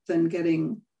different than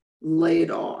getting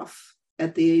laid off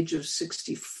at the age of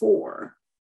 64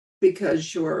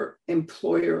 because your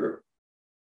employer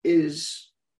is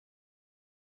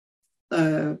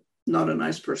not a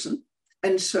nice person.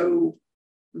 And so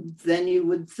then you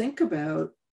would think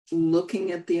about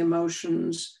looking at the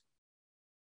emotions,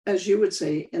 as you would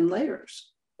say, in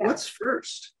layers. Yeah. What's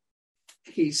first?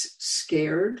 He's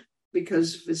scared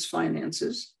because of his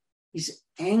finances. He's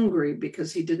angry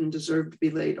because he didn't deserve to be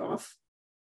laid off.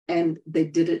 And they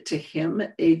did it to him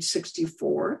at age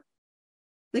 64.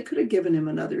 They could have given him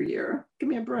another year. Give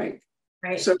me a break.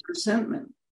 Right. So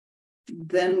resentment,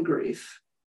 then grief,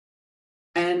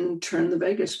 and turn the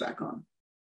vagus back on.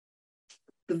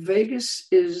 The vagus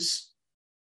is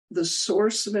the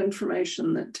source of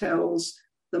information that tells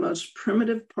the most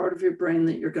primitive part of your brain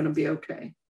that you're going to be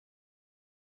okay.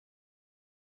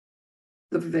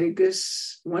 The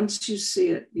vagus, once you see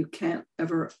it, you can't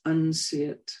ever unsee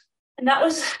it. And that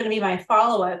was going to be my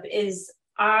follow-up is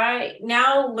I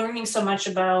now learning so much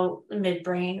about the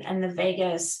midbrain and the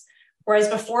vagus, whereas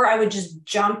before I would just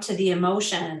jump to the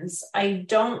emotions. I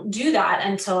don't do that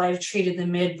until I've treated the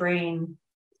midbrain,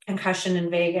 concussion,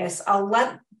 and vagus. I'll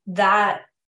let that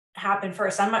happen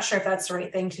first. I'm not sure if that's the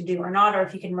right thing to do or not, or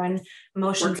if you can run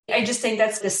emotions. I just think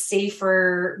that's the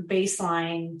safer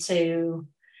baseline to,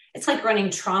 it's like running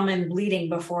trauma and bleeding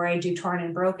before I do torn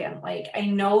and broken. Like I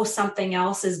know something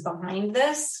else is behind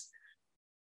this.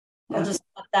 I'll just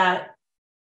let that.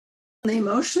 The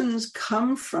emotions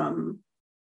come from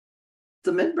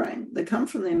the midbrain. They come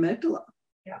from the amygdala.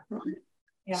 Yeah. Right?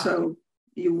 Yeah. So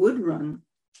you would run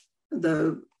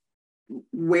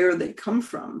where they come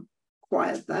from,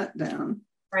 quiet that down.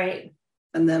 Right.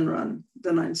 And then run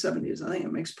the 970s. I think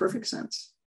it makes perfect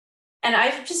sense. And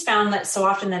I've just found that so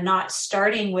often than not,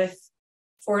 starting with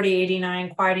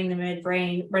 4089, quieting the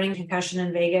midbrain, running concussion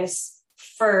and vagus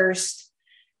first,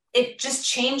 it just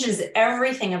changes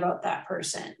everything about that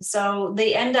person. So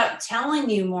they end up telling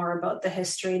you more about the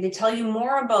history. They tell you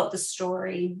more about the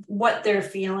story, what they're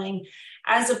feeling,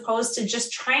 as opposed to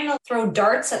just trying to throw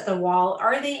darts at the wall.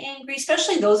 Are they angry?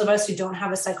 Especially those of us who don't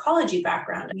have a psychology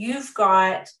background. You've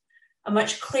got a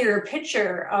much clearer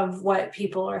picture of what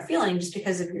people are feeling just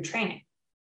because of your training.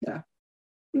 Yeah,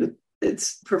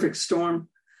 it's perfect storm.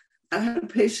 I had a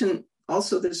patient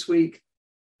also this week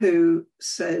who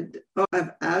said, oh, I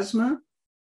have asthma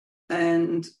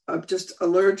and I'm just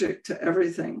allergic to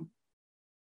everything.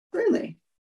 Really?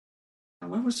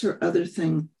 What was her other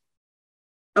thing?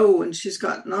 Oh, and she's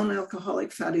got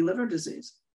non-alcoholic fatty liver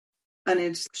disease.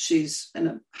 And she's in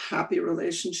a happy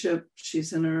relationship.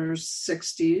 She's in her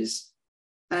 60s.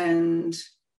 And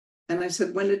I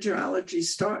said, when did your allergies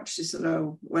start? She said,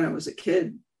 oh, when I was a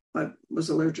kid, I was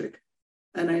allergic.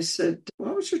 And I said,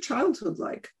 what was your childhood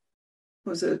like?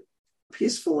 Was it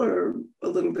peaceful or a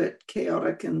little bit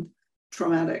chaotic and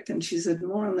traumatic? And she said,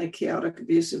 more on the chaotic,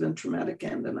 abusive, and traumatic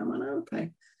end. And I went, oh,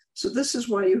 okay. So this is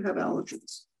why you have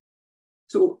allergies.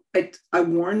 So I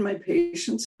warn my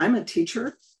patients, I'm a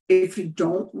teacher. If you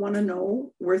don't want to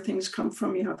know where things come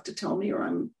from, you have to tell me,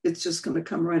 or it's just going to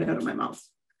come right out of my mouth.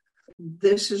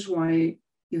 This is why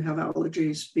you have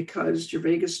allergies, because your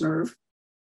vagus nerve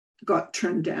got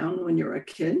turned down when you're a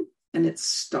kid and it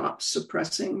stopped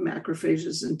suppressing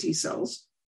macrophages and T cells.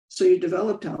 So you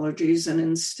developed allergies, and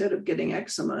instead of getting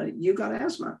eczema, you got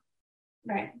asthma.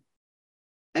 Right.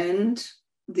 And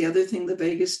the other thing the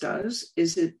vagus does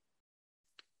is it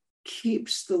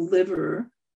keeps the liver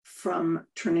from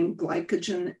turning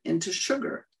glycogen into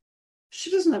sugar.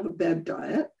 She doesn't have a bad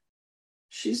diet.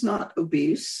 She's not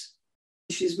obese.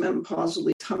 She's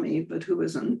menopausally tummy, but who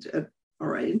isn't at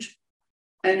our age?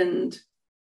 And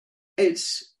I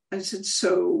said,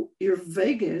 so your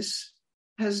vagus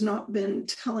has not been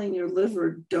telling your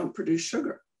liver, don't produce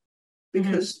sugar,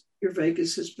 because your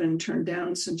vagus has been turned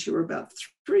down since you were about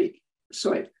 3.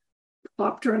 So I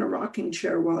plopped her in a rocking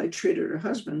chair while I treated her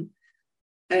husband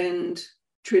and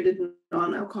treated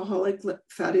non-alcoholic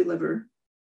fatty liver,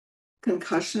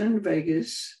 concussion and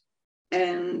vagus,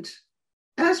 and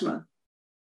asthma.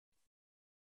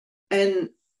 And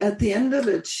at the end of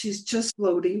it, she's just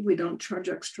floaty. We don't charge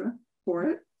extra for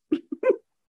it.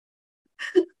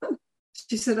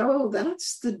 She said, oh,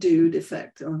 that's the dude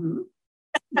effect.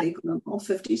 Legal in all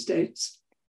 50 states.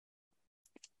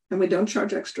 And we don't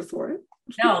charge extra for it.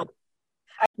 No.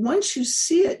 Once you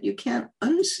see it, you can't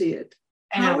unsee it.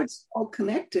 How it's all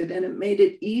connected. And it made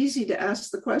it easy to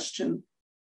ask the question,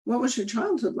 what was your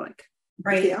childhood like?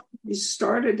 Right. If the allergies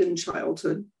started in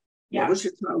childhood, what was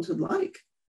your childhood like?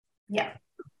 Yeah.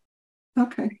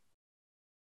 Okay.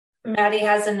 Maddie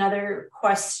has another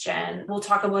question. We'll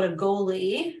talk about a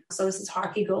goalie. So this is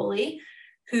hockey goalie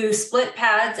who split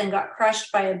pads and got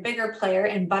crushed by a bigger player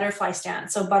in butterfly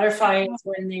stance. So butterfly is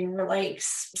when they were like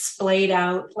splayed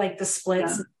out, like the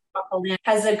splits. Yeah.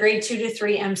 Has a grade 2 to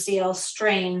 3 MCL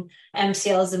strain.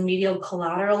 MCL is a medial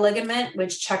collateral ligament,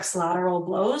 which checks lateral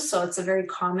blows. So it's a very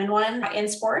common one in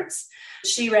sports.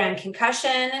 She ran concussion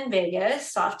and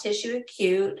vagus, soft tissue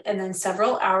acute, and then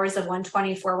several hours of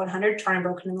 124-100 torn and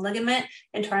broken in the ligament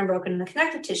and torn and broken in the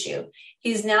connective tissue.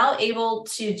 He's now able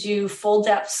to do full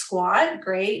depth squat,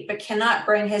 great, but cannot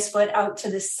bring his foot out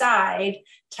to the side,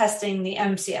 testing the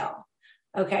MCL.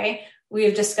 Okay. We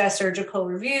have discussed surgical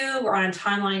review. We're on a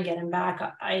timeline, get him back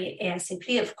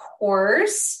ASAP, of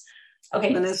course.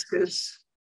 Okay. Meniscus.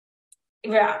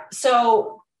 Yeah.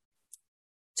 So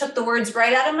took the words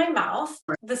right out of my mouth.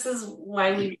 This is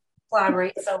why we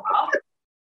collaborate so well.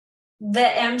 The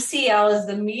MCL is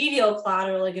the medial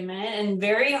collateral ligament, and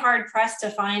very hard pressed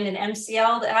to find an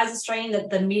MCL that has a strain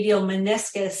that the medial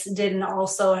meniscus didn't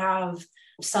also have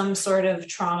some sort of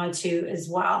trauma to as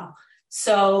well.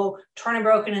 So torn and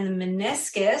broken in the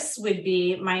meniscus would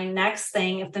be my next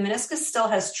thing. If the meniscus still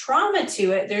has trauma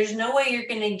to it, there's no way you're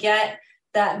going to get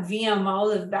that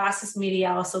VMO, the vastus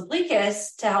medialis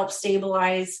obliquus, to help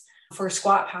stabilize for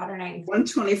squat patterning.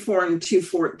 124 and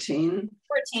 214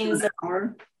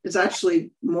 is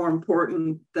actually more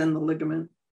important than the ligament.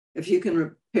 If you can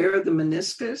repair the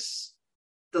meniscus,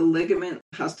 the ligament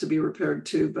has to be repaired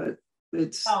too, but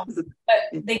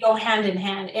they go hand in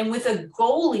hand. And with a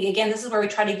goalie, again, this is where we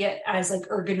try to get as like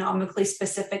ergonomically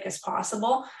specific as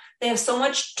possible. They have so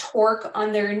much torque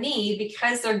on their knee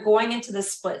because they're going into the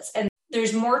splits, and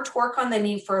there's more torque on the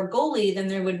knee for a goalie than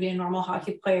there would be a normal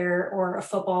hockey player or a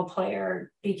football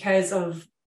player because of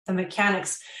the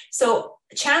mechanics. So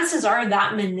chances are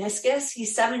that meniscus,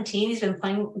 he's 17, he's been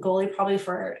playing goalie probably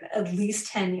for at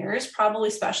least 10 years, probably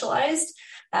specialized.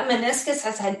 That meniscus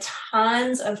has had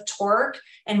tons of torque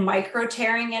and micro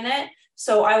tearing in it.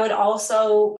 So I would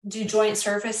also do joint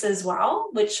surface as well,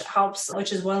 which helps,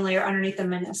 which is one layer underneath the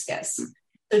meniscus.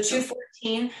 So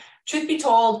 214, truth be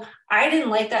told, I didn't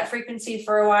like that frequency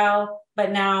for a while,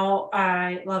 but now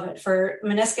I love it. For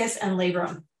meniscus and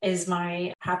labrum is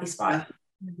my happy spot.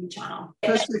 Channel.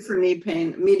 Especially for knee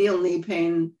pain, medial knee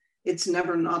pain, it's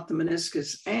never not the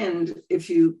meniscus. And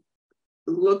if you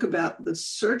look about the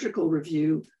surgical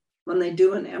review, when they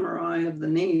do an MRI of the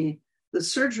knee, the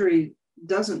surgery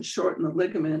doesn't shorten the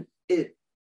ligament, it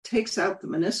takes out the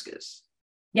meniscus.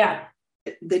 Yeah.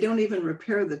 They don't even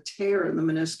repair the tear in the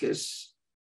meniscus.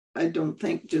 I don't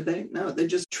think, do they? No, they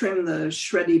just trim the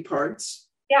shreddy parts.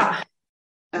 Yeah.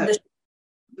 The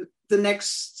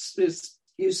next is,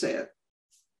 you say it.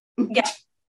 Yeah.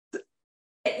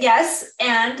 Yes.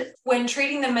 And when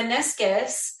treating the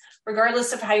meniscus,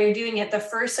 regardless of how you're doing it, the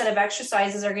first set of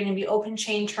exercises are going to be open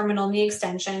chain terminal knee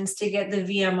extensions to get the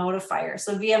VMO to fire.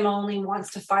 So VMO only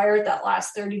wants to fire at that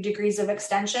last 30 degrees of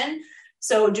extension.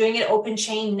 So doing it open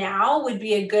chain now would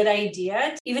be a good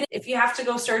idea. Even if you have to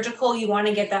go surgical, you want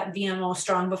to get that VMO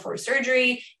strong before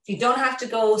surgery. If you don't have to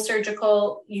go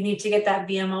surgical, you need to get that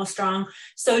VMO strong.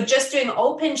 So just doing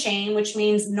open chain, which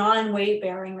means non-weight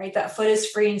bearing, right? That foot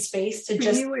is free in space to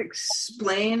just... Can you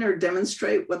explain or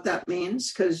demonstrate what that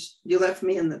means? Because you left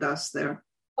me in the dust there.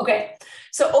 Okay.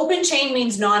 So open chain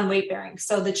means non-weight bearing.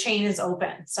 So the chain is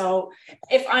open. So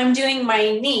if I'm doing my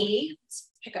knee,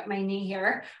 pick up my knee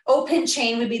here. Open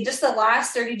chain would be just the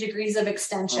last 30 degrees of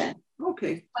extension. Oh,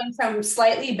 okay. Going from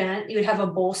slightly bent, you would have a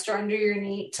bolster under your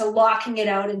knee to locking it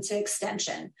out into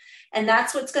extension. And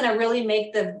that's what's going to really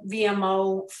make the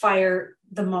VMO fire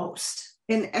the most.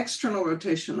 In external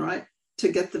rotation, right?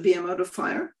 To get the VMO to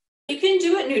fire? You can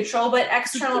do it neutral, but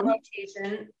external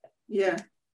rotation. Yeah.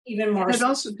 Even more. And it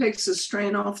also takes the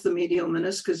strain off the medial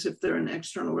meniscus if they're in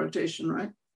external rotation, right?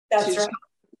 That's right.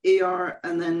 ER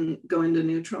and then go into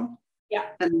neutral. Yeah.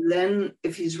 And then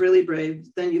if he's really brave,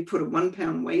 then you put a 1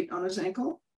 pound weight on his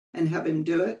ankle and have him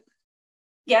do it.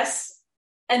 Yes.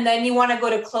 And then you want to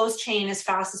go to closed chain as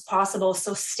fast as possible.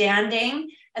 So standing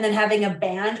and then having a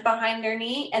band behind their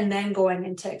knee and then going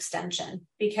into extension,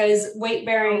 because weight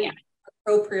bearing,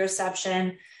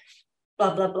 proprioception,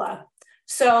 blah, blah, blah.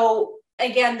 So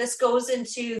again, this goes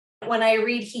into when I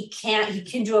read he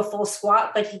can do a full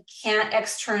squat, but he can't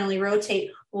externally rotate.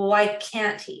 Why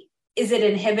can't he? Is it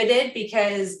inhibited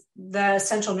because the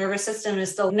central nervous system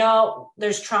is still, no,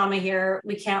 there's trauma here.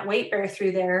 We can't weight bear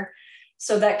through there.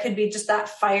 So that could be just that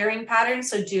firing pattern.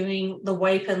 So doing the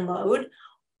wipe and load,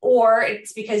 or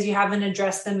it's because you haven't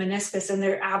addressed the meniscus and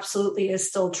there absolutely is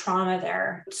still trauma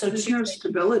there. So there's no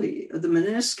stability. The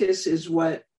meniscus is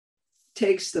what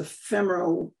takes the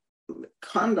femoral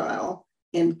condyle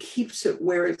and keeps it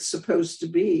where it's supposed to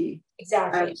be.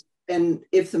 Exactly. And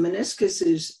if the meniscus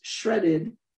is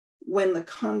shredded, when the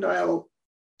condyle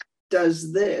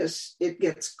does this, it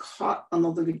gets caught on the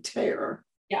little tear.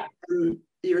 Yeah. And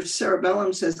your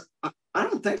cerebellum says, I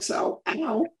don't think so.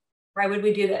 Ow. Why would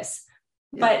we do this?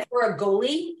 Yeah. But for a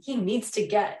goalie, he needs to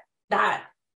get that.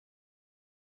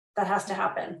 That has to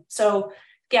happen. So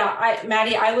yeah,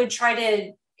 Maddie, I would try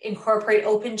to incorporate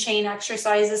open chain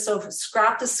exercises. So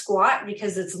scrap the squat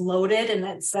because it's loaded and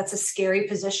that's a scary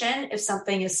position if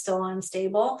something is still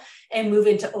unstable, and move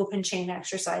into open chain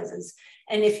exercises.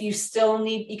 And if you still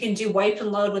need, you can do wipe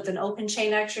and load with an open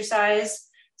chain exercise.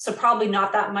 So probably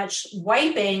not that much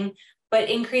wiping, but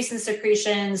increase in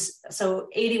secretions. So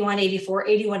 81, 84,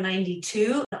 81,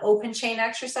 92, an open chain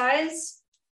exercise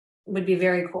would be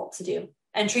very cool to do.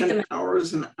 and treat them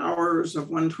hours and hours of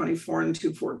 124 and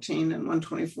 214 and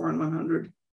 124 and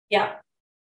 100. Yeah.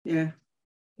 Yeah.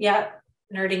 Yeah.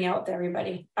 Nerding out with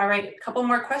everybody. All right. A couple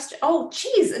more questions. Oh,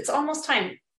 geez. It's almost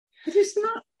time. It is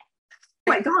not.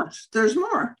 Oh my gosh. There's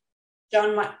more.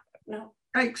 John Meyer. No.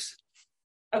 Thanks.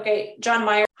 Okay. John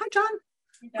Meyer. Hi, John.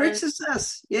 Great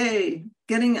success. Yay.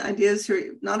 Getting ideas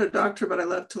here. Not a doctor, but I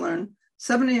love to learn.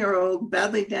 70-year-old,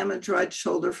 badly damaged right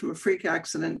shoulder from a freak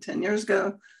accident 10 years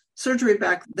ago. Surgery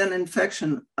back, then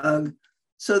infection. Ugh.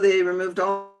 So they removed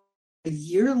all. A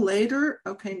year later,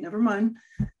 okay, never mind.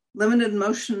 Limited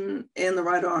motion in the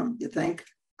right arm, you think.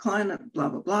 Client, blah,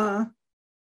 blah, blah.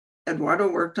 Eduardo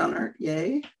worked on her.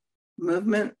 Yay.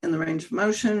 Movement in the range of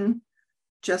motion.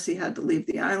 Jesse had to leave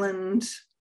the island.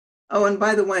 Oh, and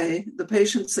by the way, the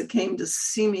patients that came to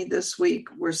see me this week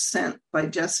were sent by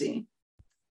Jesse.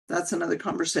 That's another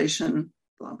conversation.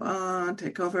 Blah, blah,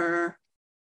 take over.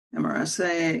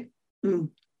 MRSA.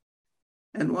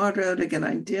 Eduardo to get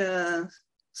ideas.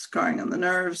 Scarring on the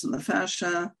nerves and the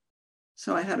fascia.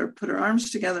 So I had her put her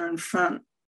arms together in front,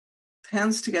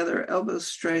 hands together, elbows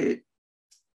straight,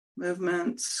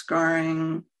 movement,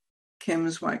 scarring.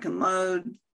 Kim's whack and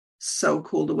load. So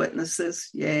cool to witness this.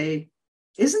 Yay.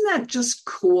 Isn't that just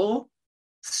cool?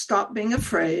 Stop being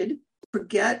afraid.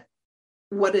 Forget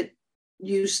what it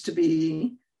used to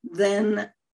be.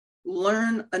 Then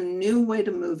learn a new way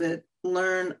to move it.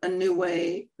 Learn a new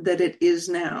way that it is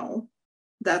now.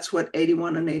 That's what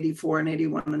 81 and 84 and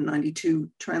 81 and 92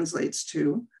 translates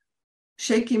to.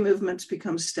 Shaky movements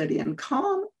become steady and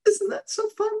calm. Isn't that so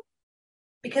fun?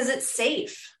 Because it's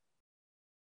safe.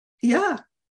 Yeah.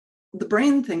 The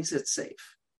brain thinks it's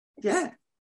safe. Yeah.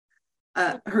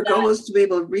 Her goal is to be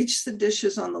able to reach the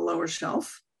dishes on the lower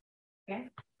shelf. Okay.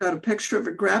 Got a picture of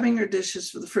her grabbing her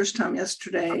dishes for the first time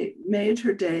yesterday. Made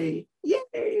her day. Yay.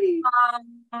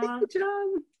 Thank you,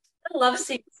 John. I love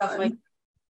seeing stuff like that.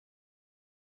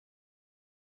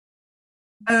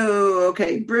 Oh,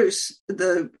 okay. Bruce,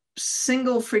 the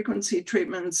single frequency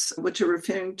treatments, which you're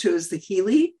referring to as the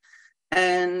Healy,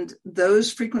 and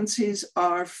those frequencies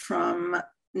are from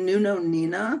Nuno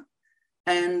Nina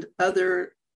and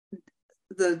other.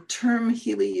 The term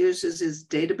Healy uses is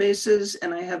databases,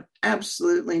 and I have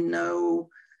absolutely no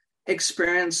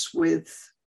experience with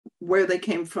where they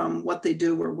came from, what they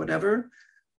do, or whatever.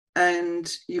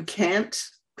 And you can't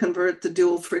convert the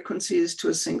dual frequencies to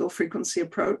a single frequency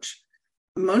approach,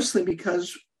 mostly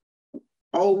because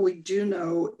all we do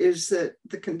know is that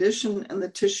the condition and the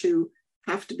tissue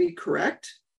have to be correct.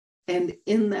 And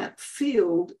in that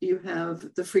field, you have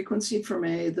the frequency from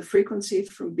A, the frequency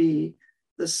from B,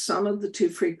 the sum of the two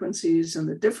frequencies and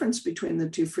the difference between the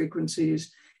two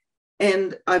frequencies.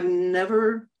 And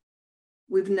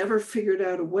we've never figured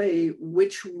out a way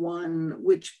which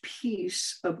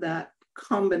piece of that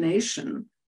combination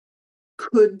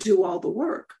could do all the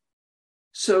work.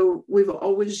 So we've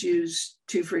always used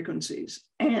two frequencies.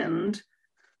 And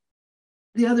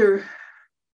the other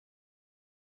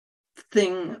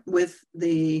thing with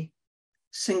the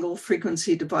single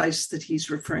frequency device that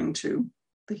he's referring to,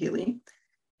 the Healy,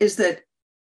 is that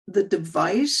the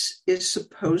device is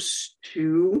supposed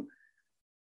to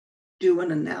do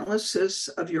an analysis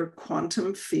of your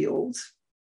quantum field,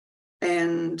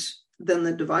 and then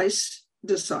the device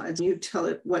decides, you tell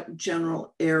it what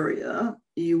general area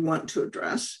you want to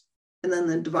address, and then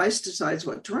the device decides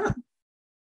what to run.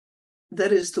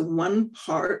 That is the one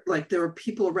part, like there are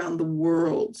people around the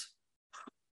world,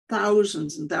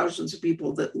 thousands and thousands of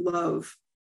people that love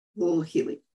Little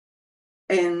Healy.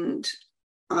 And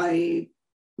I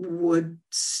would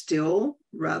still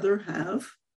rather have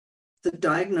the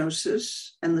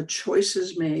diagnosis and the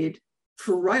choices made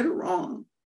for right or wrong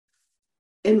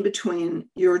in between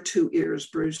your two ears,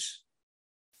 Bruce.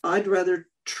 I'd rather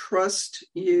trust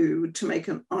you to make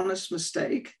an honest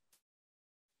mistake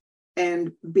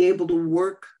and be able to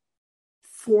work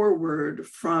forward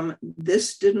from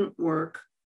this didn't work,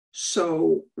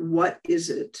 so what is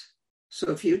it?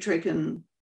 So if you've taken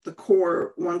the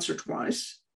core once or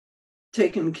twice,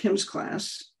 taken Kim's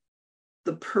class,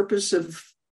 the purpose of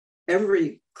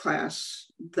every class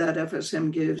that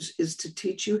FSM gives is to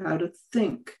teach you how to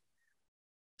think.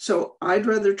 So I'd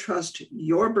rather trust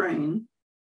your brain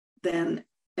than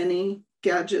any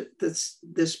gadget that's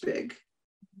this big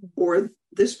or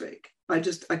this big. I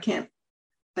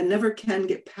never can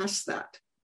get past that.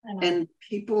 And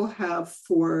people have,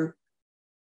 for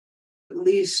at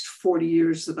least 40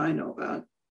 years that I know about,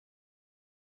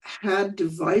 had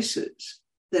devices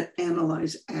that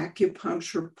analyze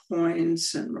acupuncture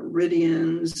points and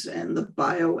meridians and the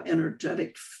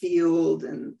bioenergetic field,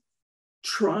 and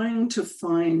trying to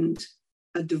find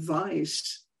a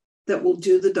device that will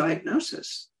do the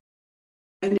diagnosis.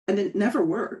 And it never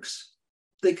works.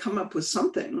 They come up with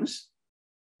some things,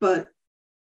 but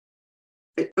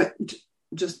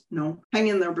just no. Hang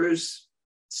in there, Bruce.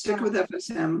 Stick with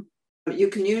FSM. You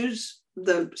can use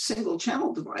the single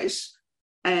channel device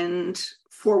and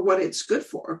for what it's good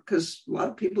for, because a lot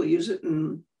of people use it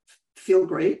and feel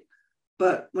great.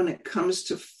 But when it comes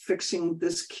to fixing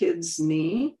this kid's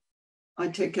knee, I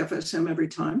take FSM every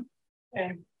time.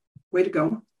 Okay. Way to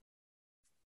go.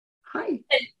 Hi.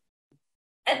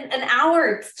 An hour,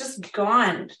 it's just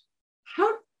gone.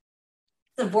 How?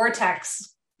 The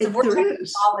vortex. The vortex of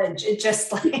knowledge. It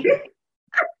just like...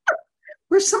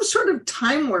 We're some sort of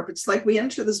time warp. It's like we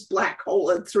enter this black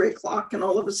hole at 3:00 and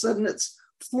all of a sudden it's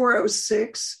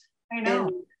 4:06. I know.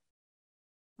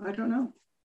 I don't know,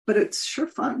 but it's sure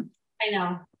fun. I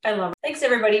know. I love it. Thanks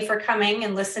everybody for coming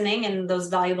and listening and those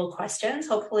valuable questions.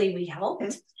 Hopefully we helped.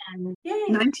 Yes. And yay.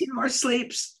 19 more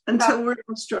sleeps until we're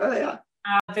in Australia.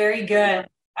 Very good.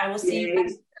 I will see you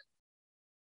next.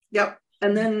 Yep.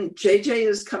 And then JJ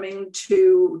is coming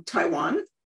to Taiwan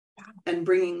and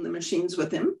bringing the machines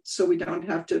with him, so we don't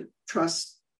have to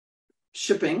trust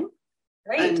shipping.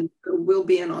 Great. And we'll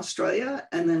be in Australia,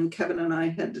 and then Kevin and I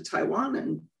head to Taiwan,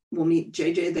 and we'll meet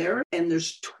JJ there. And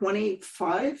there's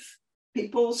 25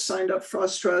 people signed up for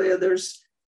Australia. There's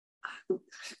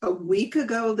a week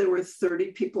ago, there were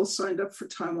 30 people signed up for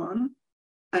Taiwan.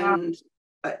 And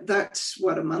that's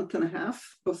what, a month and a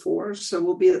half before. So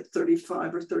we'll be at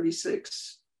 35 or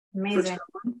 36. Amazing.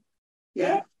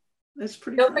 Yeah. That's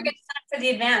pretty Don't forget to sign up for the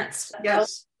advanced.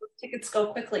 Yes. Tickets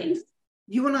go quickly.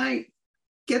 You and I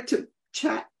get to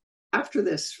chat after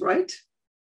this, right?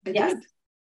 Yes. Did.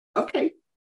 Okay.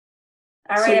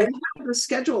 All right. So we'll have a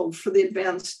schedule for the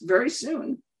advanced very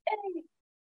soon. Yay.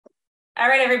 All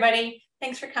right, everybody.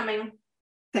 Thanks for coming.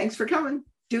 Thanks for coming.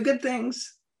 Do good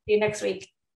things. See you next week.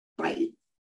 Bye.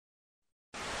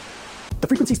 The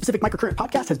Frequency Specific Microcurrent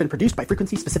podcast has been produced by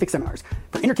Frequency Specific Seminars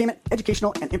for entertainment,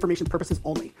 educational, and information purposes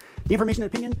only. The information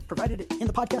and opinion provided in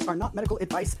the podcast are not medical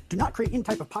advice, do not create any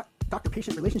type of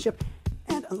doctor-patient relationship,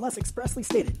 and unless expressly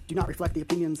stated, do not reflect the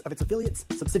opinions of its affiliates,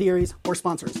 subsidiaries, or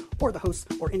sponsors, or the hosts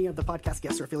or any of the podcast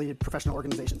guests or affiliated professional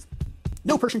organizations.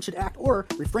 No person should act or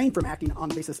refrain from acting on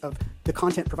the basis of the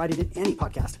content provided in any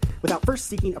podcast without first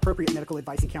seeking appropriate medical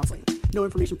advice and counseling. No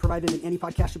information provided in any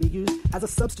podcast should be used as a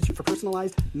substitute for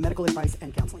personalized medical advice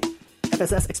and counseling.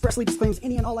 FSS expressly disclaims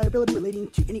any and all liability relating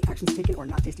to any actions taken or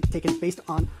not taken based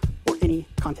on or any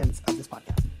contents of this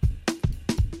podcast.